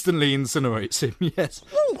him. Instantly incinerates him, yes.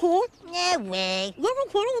 No way.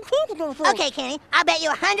 Okay, Kenny, I'll bet you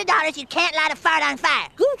 $100 you can't light a fart on fire.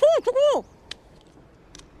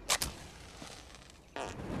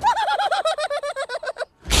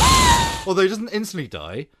 Although he doesn't instantly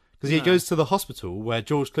die, because he goes to the hospital where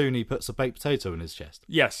George Clooney puts a baked potato in his chest.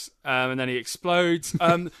 Yes, and then he explodes.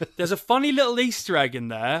 There's a funny little Easter egg in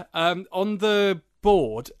there. On the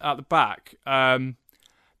board at the back,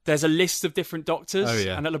 there's a list of different doctors,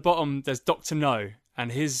 and at the bottom there's Dr. No,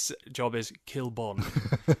 and his job is kill Bond.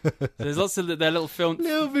 There's lots of their little film,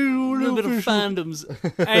 little fandoms.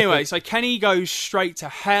 Anyway, so Kenny goes straight to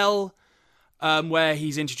hell. Where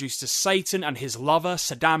he's introduced to Satan and his lover,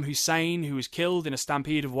 Saddam Hussein, who was killed in a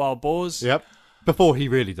stampede of wild boars. Yep. Before he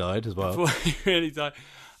really died as well. Before he really died.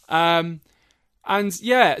 And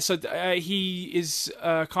yeah, so he is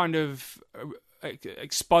kind of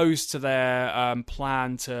exposed to their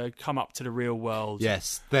plan to come up to the real world.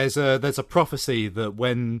 Yes. There's a prophecy that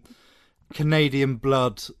when Canadian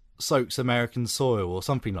blood soaks American soil or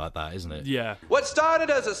something like that, isn't it? Yeah. What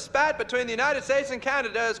started as a spat between the United States and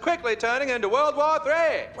Canada is quickly turning into World War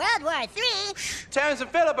III. World War III? Terrence and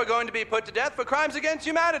Phillip are going to be put to death for crimes against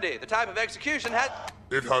humanity. The type of execution had...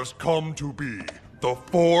 It has come to be. The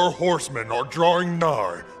 4 horsemen are drawing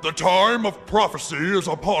nigh. The time of prophecy is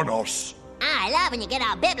upon us. I love when you get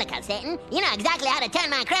all biblical, Satan. You know exactly how to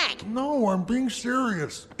turn my crank. No, I'm being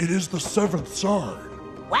serious. It is the 7th sign.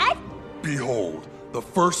 What? Behold, the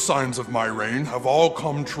first signs of my reign have all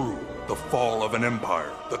come true. The fall of an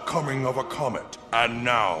empire, the coming of a comet. And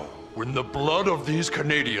now, when the blood of these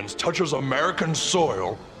Canadians touches American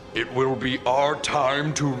soil, it will be our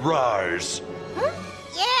time to rise. Huh?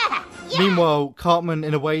 Yeah! Meanwhile, Cartman,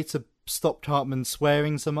 in a way to stop Cartman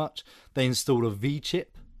swearing so much, they install a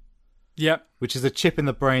V-chip. Yep. Which is a chip in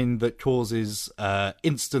the brain that causes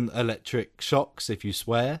instant electric shocks if you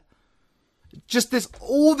swear. Just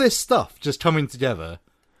all this stuff just coming together.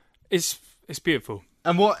 It's beautiful.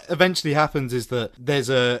 And what eventually happens is that there's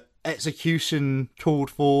a execution called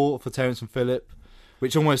for Terrence and Phillip,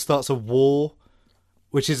 which almost starts a war,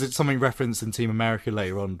 which is something referenced in Team America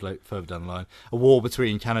later on, further down the line. A war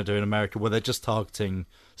between Canada and America where they're just targeting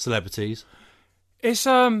celebrities. It's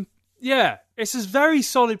it's a very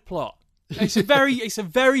solid plot. It's a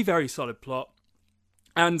very, very solid plot.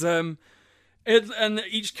 And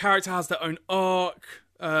each character has their own arc.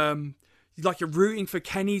 You're rooting for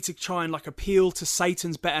Kenny to try and appeal to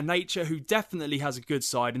Satan's better nature, who definitely has a good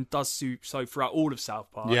side and does so throughout all of South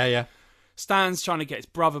Park. Yeah. Stan's trying to get his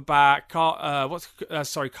brother back. Carl.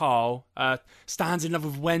 Stan's in love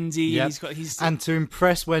with Wendy. Yep. And to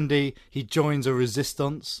impress Wendy, he joins a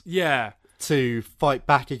resistance. Yeah. To fight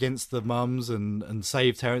back against the mums and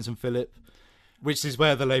save Terrence and Phillip, which is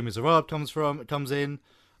where the Les Miserables comes in.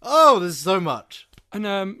 Oh, there's so much. And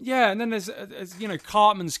and then there's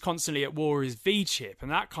Cartman's constantly at war with his V-chip, and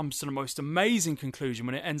that comes to the most amazing conclusion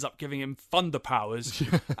when it ends up giving him thunder powers.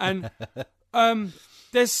 And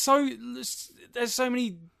there's so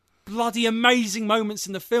many bloody amazing moments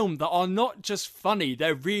in the film that are not just funny,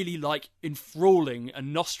 they're really enthralling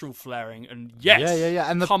and nostril flaring, and yes,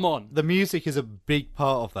 and come on. The music is a big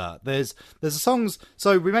part of that. There's the songs,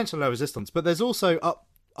 so we mentioned Low Resistance, but there's also Up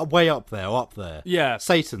way up there. Yeah.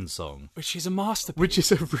 Satan's song. Which is a masterpiece. Which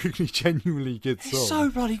is a really genuinely good song.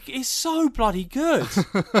 It's so bloody good.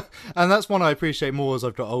 And that's one I appreciate more as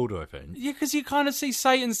I've got older, I think. Yeah, because you kind of see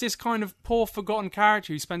Satan's this kind of poor, forgotten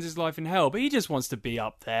character who spends his life in hell, but he just wants to be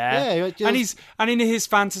up there. Yeah, and in his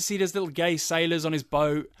fantasy, there's little gay sailors on his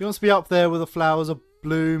boat. He wants to be up there where the flowers are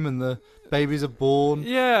bloom and the babies are born.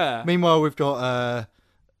 Yeah. Meanwhile, we've got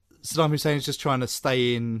Saddam Hussein's just trying to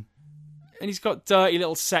stay in. And he's got dirty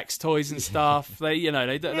little sex toys and stuff. They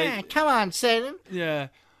come on, Saddam. Yeah.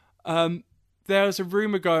 There was a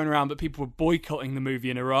rumour going around that people were boycotting the movie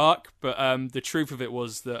in Iraq, but the truth of it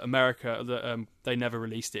was that they never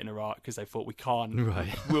released it in Iraq because they thought we can't.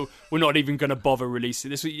 Right. We're not even going to bother releasing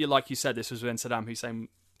this. Like you said, this was when Saddam Hussein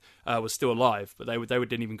was still alive, but they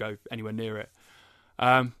didn't even go anywhere near it.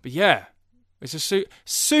 But yeah, it's a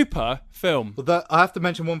super film. Well, I have to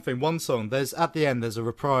mention one thing. One song. At the end, there's a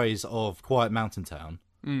reprise of Quiet Mountain Town,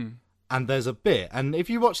 and there's a bit. And if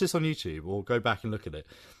you watch this on YouTube or go back and look at it,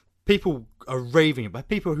 people are raving about.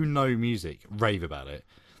 People who know music rave about it.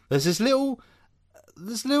 There's this little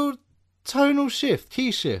tonal shift,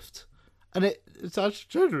 key shift, and it's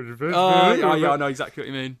actually. I know exactly what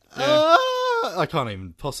you mean. Yeah. I can't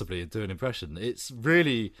even possibly do an impression. It's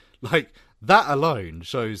really like that alone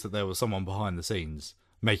shows that there was someone behind the scenes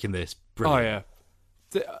making this brilliant.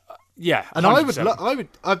 Oh yeah, and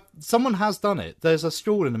 100%. Someone has done it. There's a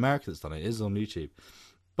school in America that's done it. It is on YouTube.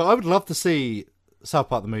 But I would love to see South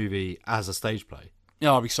Park the movie as a stage play.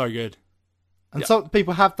 Yeah, it'd be so good. And some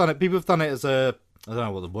people have done it. People have done it as I don't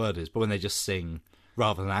know what the word is, but when they just sing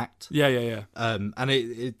rather than act. Yeah. And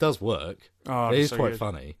it does work. Oh, it is so quite good.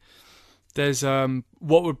 funny. There's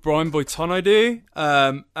What Would Brian Boitano Do?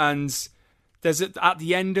 And there's at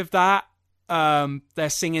the end of that, they're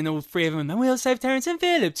singing all three of them, and we'll save Terrence and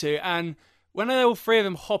Philip too. And when all three of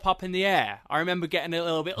them hop up in the air, I remember getting a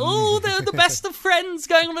little bit, they're the best of friends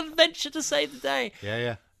going on an adventure to save the day.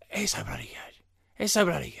 Yeah. It's so bloody good.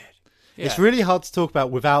 Yeah. It's really hard to talk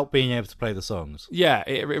about without being able to play the songs. Yeah,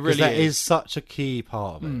 it really is. That is such a key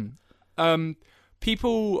part of it.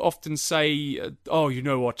 People often say, you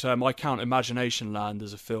know what, I count Imagination Land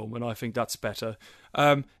as a film, and I think that's better.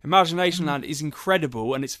 Imagination Land is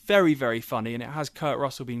incredible, and it's very, very funny, and it has Kurt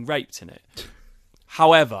Russell being raped in it.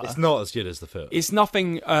 However, it's not as good as the film. It's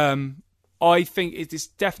nothing. I think it is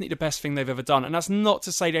definitely the best thing they've ever done, and that's not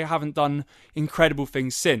to say they haven't done incredible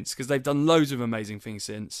things since, because they've done loads of amazing things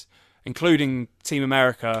since, including Team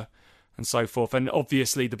America and so forth, and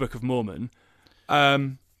obviously the Book of Mormon.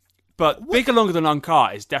 But Bigger, Longer Than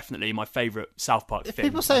Uncut is definitely my favourite South Park film.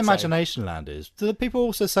 People say Imagination Land is. Do the people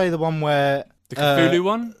also say the one where the Cthulhu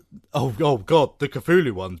one? Oh God, the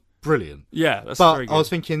Cthulhu one, brilliant. Yeah, that's but very good. I was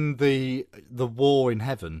thinking the War in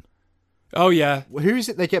Heaven. Oh yeah, who is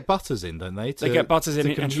it? They get Butters in, don't they? They get Butters in,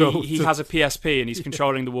 and he has a PSP, and he's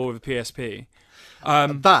controlling the war with a PSP.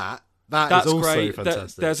 That's is also great.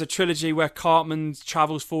 fantastic. There's a trilogy where Cartman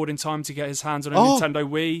travels forward in time to get his hands on a Nintendo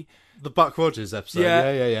Wii. The Buck Rogers episode.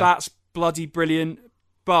 Yeah. That's bloody brilliant.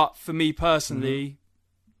 But for me personally,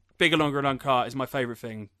 Bigger, Longer, and Uncut is my favourite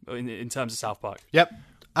thing in terms of South Park. Yep,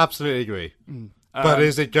 absolutely agree. But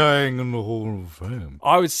is it going in the Hall of Fame?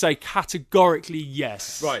 I would say categorically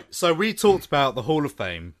yes. Right, so we talked about the Hall of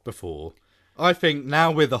Fame before. I think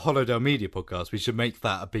now with the Holodale Media podcast, we should make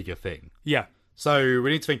that a bigger thing. Yeah. So we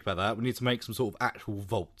need to think about that. We need to make some sort of actual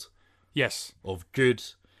vault. Yes. Of good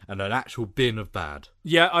and an actual bin of bad.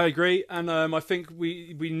 Yeah, I agree. And I think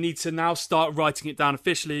we need to now start writing it down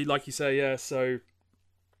officially, like you say, yeah. So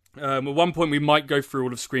at one point we might go through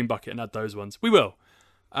all of Screen Bucket and add those ones. We will.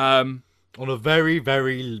 On a very,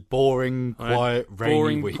 very boring, quiet,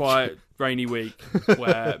 rainy week.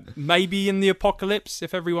 Where maybe in the apocalypse,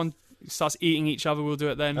 if everyone starts eating each other, we'll do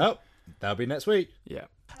it then. Oh, that'll be next week. Yeah.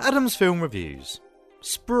 Adam's Film Reviews.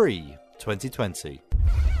 Spree 2020.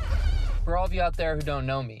 For all of you out there who don't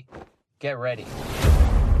know me, get ready.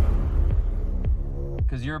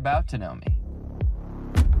 Because you're about to know me.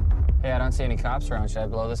 Hey, I don't see any cops around. Should I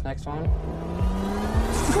blow this next one?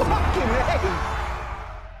 Fucking hey!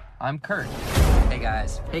 I'm Kurt. Hey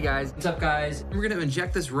guys. Hey guys. What's up, guys? We're gonna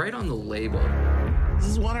inject this right on the label. Does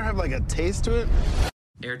this water have like a taste to it?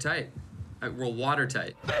 Airtight. Well,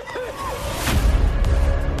 watertight.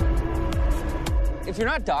 If you're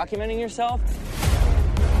not documenting yourself,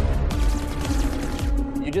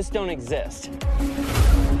 you just don't exist.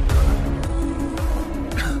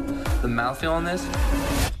 The mouthfeel on this?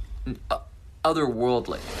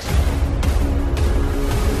 Otherworldly.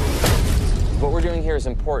 What we're doing here is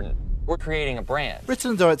important. We're creating a brand. Written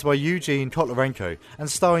and directed by Eugene Kotlarenko and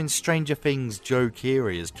starring Stranger Things Joe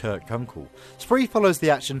Keery as Kurt Kunkel, Spree follows the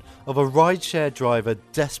action of a rideshare driver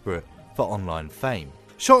desperate for online fame.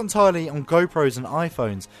 Shot entirely on GoPros and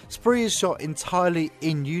iPhones, Spree is shot entirely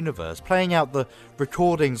in-universe, playing out the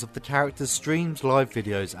recordings of the characters' streams, live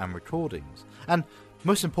videos and recordings. And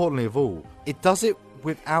most importantly of all, it does it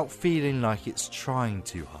without feeling like it's trying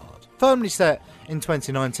too hard. Firmly set in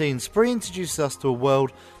 2019, Spree introduces us to a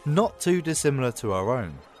world not too dissimilar to our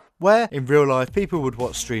own, where in real life people would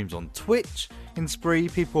watch streams on Twitch. In Spree,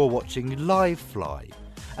 people are watching Livefly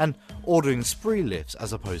and ordering Spree lifts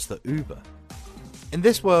as opposed to Uber. In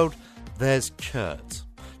this world, there's Kurt.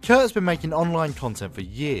 Kurt has been making online content for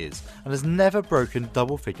years and has never broken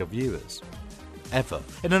double-figure viewers. Ever.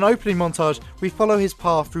 In an opening montage, we follow his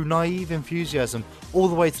path through naive enthusiasm all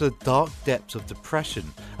the way to the dark depths of depression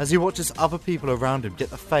as he watches other people around him get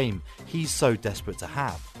the fame he's so desperate to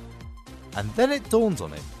have. And then it dawns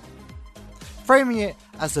on him. Framing it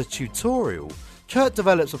as a tutorial, Kurt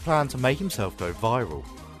develops a plan to make himself go viral.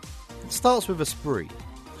 It starts with a spree.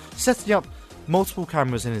 Setting up multiple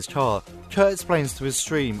cameras in his car, Kurt explains to his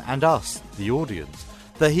stream and us, the audience,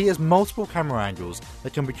 that he has multiple camera angles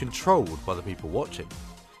that can be controlled by the people watching.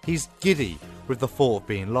 He's giddy with the thought of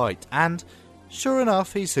being liked, and sure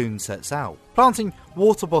enough, he soon sets out. Planting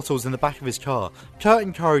water bottles in the back of his car, Kurt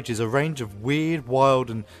encourages a range of weird,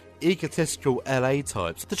 wild and egotistical LA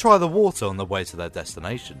types to try the water on the way to their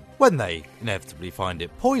destination. When they inevitably find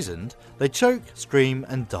it poisoned, they choke, scream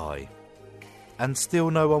and die. And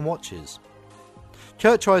still no one watches.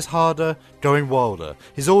 Kurt tries harder, going wilder,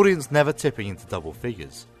 his audience never tipping into double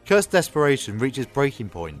figures. Kurt's desperation reaches breaking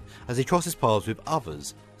point as he crosses paths with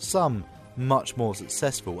others, some much more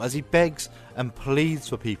successful, as he begs and pleads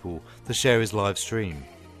for people to share his live stream,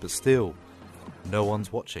 but still, no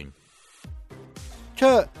one's watching.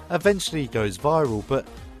 Kurt eventually goes viral, but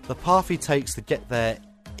the path he takes to get there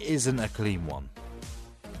isn't a clean one.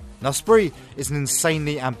 Now Spree is an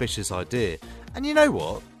insanely ambitious idea, and you know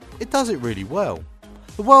what? It does it really well.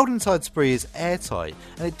 The world inside Spree is airtight,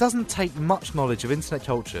 and it doesn't take much knowledge of internet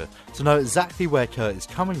culture to know exactly where Kurt is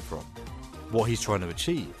coming from, what he's trying to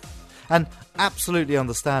achieve, and absolutely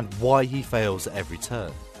understand why he fails at every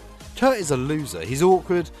turn. Kurt is a loser, he's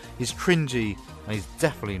awkward, he's cringy, and he's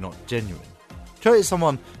definitely not genuine. Kurt is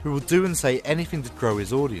someone who will do and say anything to grow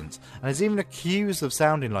his audience, and is even accused of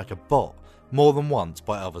sounding like a bot more than once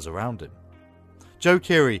by others around him. Joe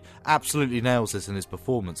Keery absolutely nails this in his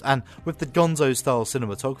performance, and with the Gonzo-style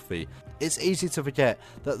cinematography, it's easy to forget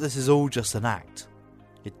that this is all just an act.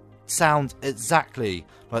 It sounds exactly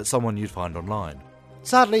like someone you'd find online.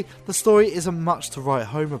 Sadly, the story isn't much to write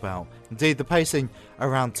home about. Indeed, the pacing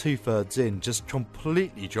around 2/3 in just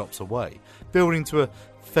completely drops away, building to a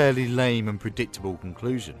fairly lame and predictable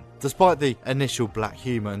conclusion, despite the initial black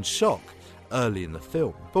humour and shock early in the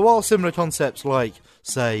film. But while similar concepts like,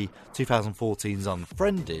 say, 2014's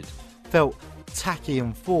Unfriended felt tacky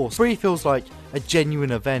and forced, Spree feels like a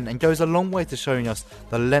genuine event and goes a long way to showing us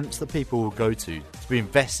the lengths that people will go to be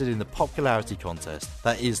invested in the popularity contest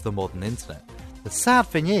that is the modern internet. The sad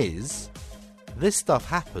thing is, this stuff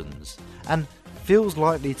happens and feels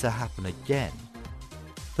likely to happen again.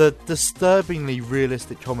 The disturbingly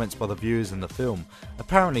realistic comments by the viewers in the film,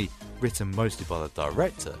 apparently written mostly by the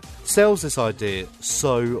director, sells this idea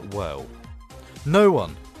so well. No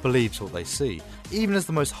one believes what they see. Even as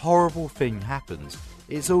the most horrible thing happens,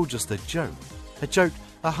 it's all just a joke. A joke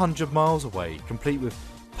 100 miles away, complete with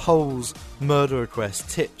polls, murder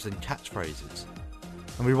requests, tips and catchphrases.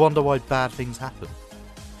 And we wonder why bad things happen.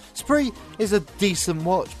 Spree is a decent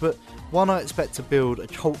watch, but one I expect to build a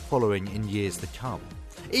cult following in years to come.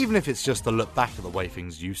 Even if it's just to look back at the way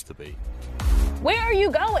things used to be. Where are you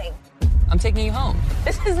going? I'm taking you home.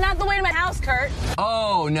 This is not the way to my house, Kurt.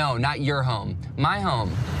 Oh, no, not your home. My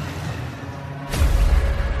home.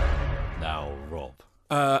 Now, Rob.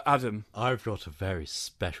 Adam. I've got a very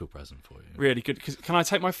special present for you. Really good. Can I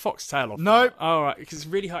take my foxtail off? No. All right, because it's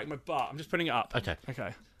really hurting my butt. I'm just putting it up. Okay.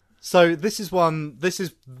 Okay. So this is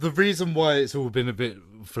the reason why it's all been a bit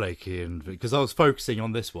flaky, and because I was focusing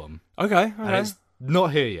on this one. Okay. And it's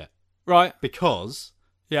not here yet. Right. Because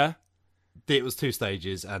yeah, it was 2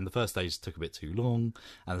 stages, and the first stage took a bit too long,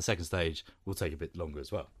 and the second stage will take a bit longer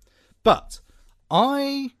as well. But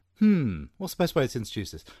what's the best way to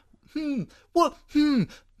introduce this?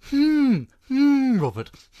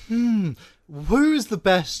 Robert. Who's the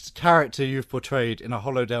best character you've portrayed in a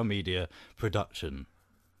Hollowdale Media production?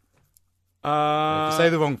 If you say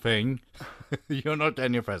the wrong thing, you're not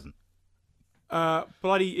getting your present.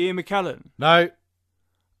 Bloody Ian McKellen. No.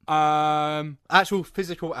 Actual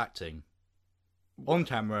physical acting. On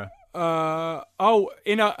camera.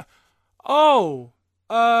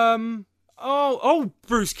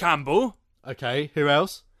 Bruce Campbell. Okay, who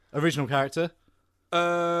else? Original character?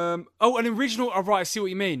 An original. Oh, right, I see what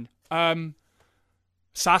you mean.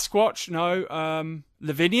 Sasquatch, no.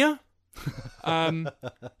 Lavinia.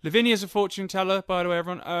 Lavinia's a fortune teller, by the way,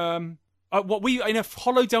 everyone. What we in a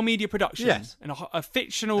Hollow Media production? Yes, in a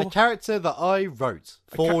fictional character that I wrote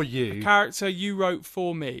for you. A character you wrote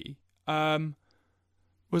for me.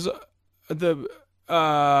 Was the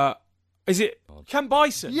is it Kent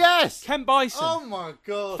Bison? Yes, Kent Bison. Oh my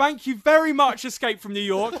god! Thank you very much, Escape from New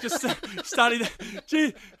York. Just standing there.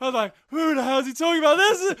 Gee, I was like, who the hell is he talking about?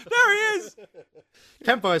 There he is.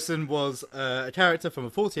 Kent Bison was a character from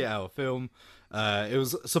a 48-hour film. It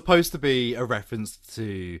was supposed to be a reference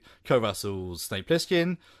to Kurt Russell's Snake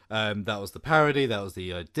Plissken. That was the parody. That was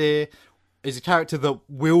the idea. It's a character that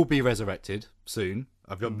will be resurrected soon.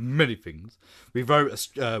 I've got many things. We wrote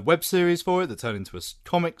a web series for it that turned into a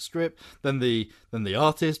comic strip. Then the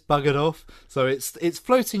artist buggered off. So it's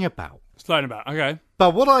floating about. It's floating about. Okay.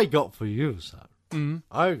 But what I got for you, sir,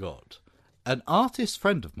 I got an artist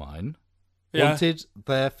friend of mine wanted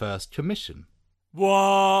their first commission.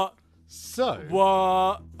 What? So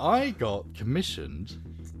what? I got commissioned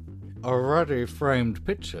a ready framed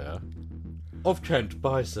picture of Kent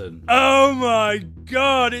Bison. Oh my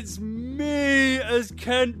god, it's me as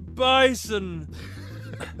Kent Bison.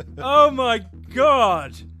 Oh my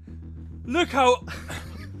god. Look how...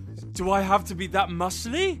 Do I have to be that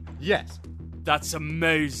muscly? Yes. That's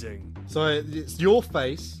amazing. So it's your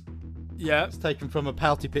face. Yeah. It's taken from a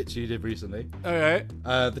pouty picture you did recently. Okay.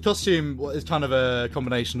 The costume is kind of a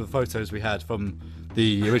combination of the photos we had from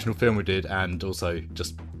the original film we did and also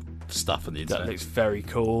just stuff on the internet. That looks very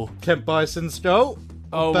cool. Kent Bison skull.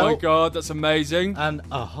 Oh my god, that's amazing. And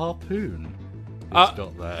a harpoon he's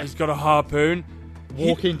got there. He's got a harpoon.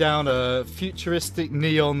 Walking down a futuristic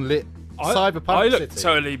neon lit cyberpunk I look city.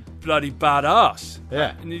 totally bloody badass.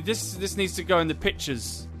 Yeah. And this needs to go in the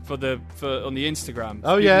pictures for on the Instagram.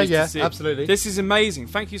 Oh People yeah, need to yeah, see it. absolutely. This is amazing.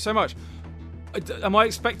 Thank you so much. Am I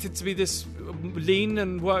expected to be this lean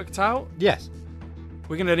and worked out? Yes.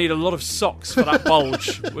 We're going to need a lot of socks for that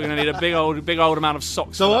bulge. We're going to need a big old amount of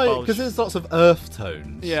socks for that bulge. Because there's lots of earth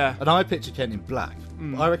tones. Yeah. And I picture Kent in black.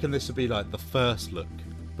 I reckon this would be like the first look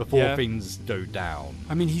before things go down.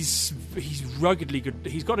 I mean, he's ruggedly good.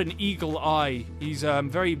 He's got an eagle eye. He's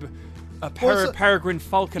very Peregrine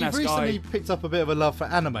Falcon-esque You've recently eye. picked up a bit of a love for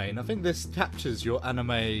anime, and I think this captures your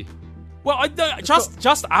anime. Well,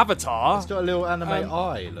 just Avatar. It's got a little anime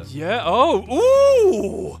eye. Look. Yeah. Oh.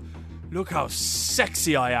 Ooh. Look how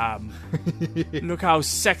sexy I am. Look how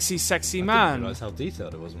sexy man. I didn't realise how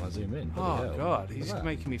detailed it was when I zoom in. Oh god, he's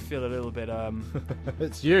making me feel a little bit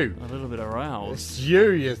It's you. A little bit aroused. It's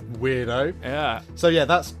you weirdo. Yeah. So yeah,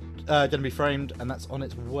 that's going to be framed, and that's on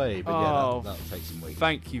its way. But yeah, that'll take some weeks.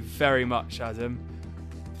 Thank you very much, Adam.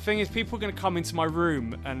 The thing is, people are going to come into my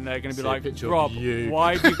room and they're going to be like, Rob,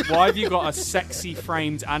 why have you got a sexy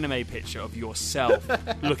framed anime picture of yourself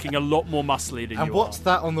looking a lot more muscly than you are? And what's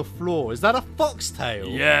that on the floor? Is that a foxtail?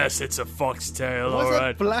 Yes, it's a foxtail. Why is all right.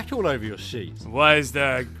 there black all over your sheets? Why is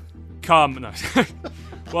there cum? No.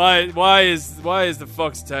 why is the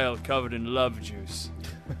foxtail covered in love juice?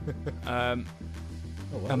 And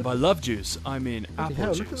by love juice, I mean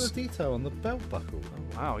apple juice. Look at the detail on the belt buckle.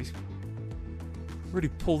 Oh, wow, he's really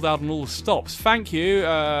pulled out on all the stops. Thank you,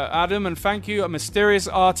 Adam, and thank you, a mysterious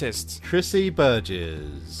artist. Chrissy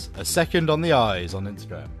Burgess. A second on the eyes on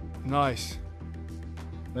Instagram. Nice.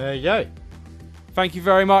 There you go. Thank you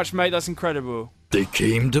very much, mate. That's incredible. They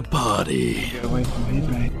came to party. Get away from me,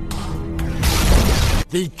 mate.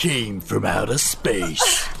 They came from outer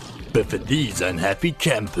space. But for these unhappy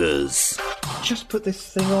campers, just put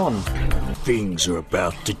this thing on. Things are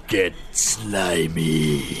about to get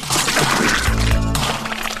slimy.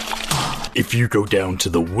 If you go down to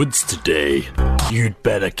the woods today, you'd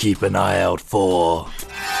better keep an eye out for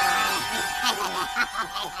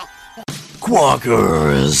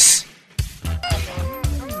quackers.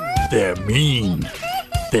 They're mean,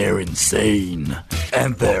 they're insane,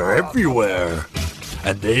 and they're everywhere.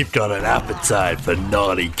 And they've got an appetite for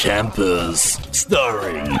naughty campers.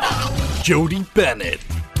 Starring Jodie Bennett,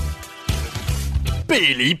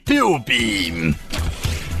 Bailey Pilbeam,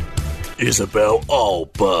 Isabel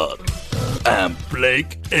Allbutt, and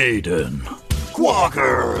Blake Aiden.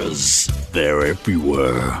 Quackers! They're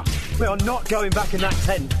everywhere. We are not going back in that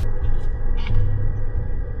tent.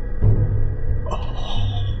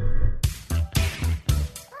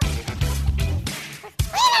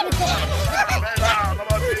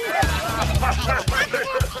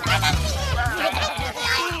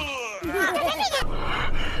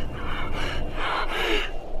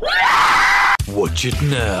 Watch it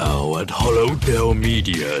now at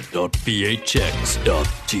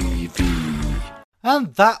hollowdellmedia.vhx.tv.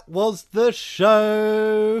 And that was the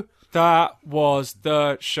show. That was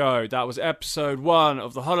the show. That was episode 1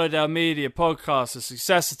 of the Hollowdale Media podcast, the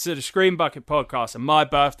successor to the Screen Bucket podcast, and my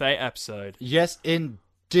birthday episode. Yes,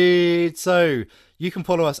 indeed. So you can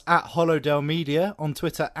follow us at Hollowdale Media on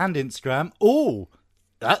Twitter and Instagram. Oh,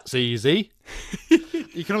 that's easy.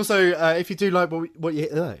 You can also, if you do like what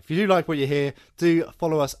you hear, do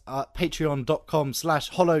follow us at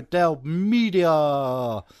patreon.com/Hollowdale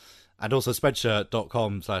Media. And also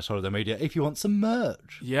spreadshirt.com/Hollowdale Media if you want some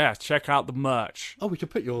merch. Yeah, check out the merch. Oh, we could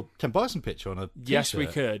put your Ken Bison picture on a t-shirt. Yes, we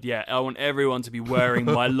could. Yeah, I want everyone to be wearing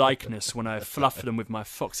my likeness when I fluff them with my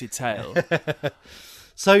foxy tail.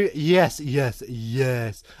 So, yes.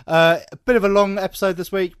 A bit of a long episode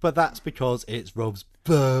this week, but that's because it's Rob's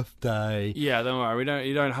birthday. Yeah, don't worry.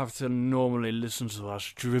 You don't have to normally listen to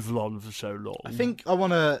us drivel on for so long. I think I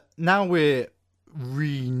want to, now we're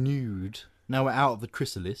renewed, now we're out of the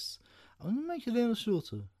chrysalis, I'm going to make it a little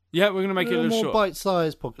shorter. Yeah, we're going to make it a little more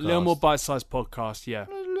bite-sized podcast. A little more bite-sized podcast, yeah.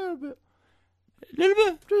 A little bit.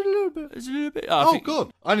 Just a little bit. Oh,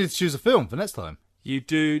 God. I need to choose a film for next time. You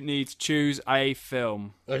do need to choose a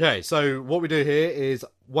film. Okay, so what we do here is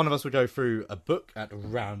one of us will go through a book at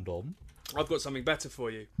random. I've got something better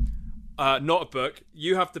for you. Not a book.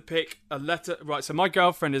 You have to pick a letter. Right, so my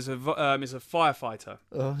girlfriend is a firefighter.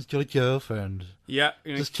 Oh, he's got a girlfriend. Yeah.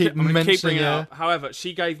 Just keep mentioning it her. up. However,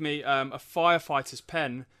 she gave me a firefighter's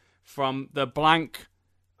pen from the blank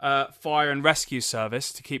fire and rescue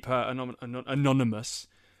service to keep her anonymous.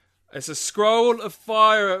 It's a scroll of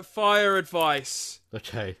fire advice.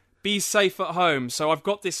 Okay. Be safe at home. So I've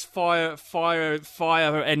got this fire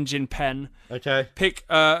engine pen. Okay. Pick.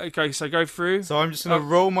 Okay, so go through. So I'm just going to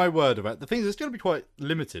roll my word about it. The thing is, it's going to be quite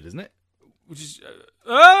limited, isn't it? Which is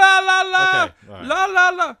la la la okay, right. la la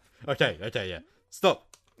la. Okay, yeah.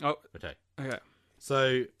 Stop. Oh. Okay. Okay.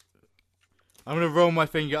 So I'm going to roll my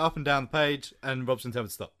finger up and down the page, and Rob's going to tell me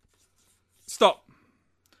to stop. Stop.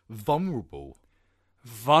 Vulnerable.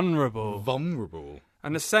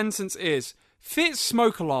 And the sentence is: fit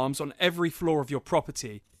smoke alarms on every floor of your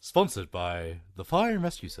property. Sponsored by the Fire and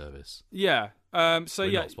Rescue Service. Yeah. We're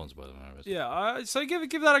not sponsored by the Fire and Rescue. Yeah. So give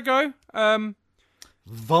that a go.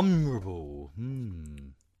 Vulnerable.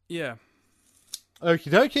 Yeah. Okie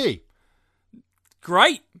dokie.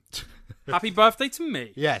 Great. Happy birthday to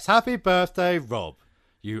me. Yes. Happy birthday, Rob.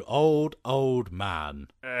 You old man.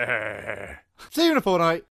 See you in a fortnight.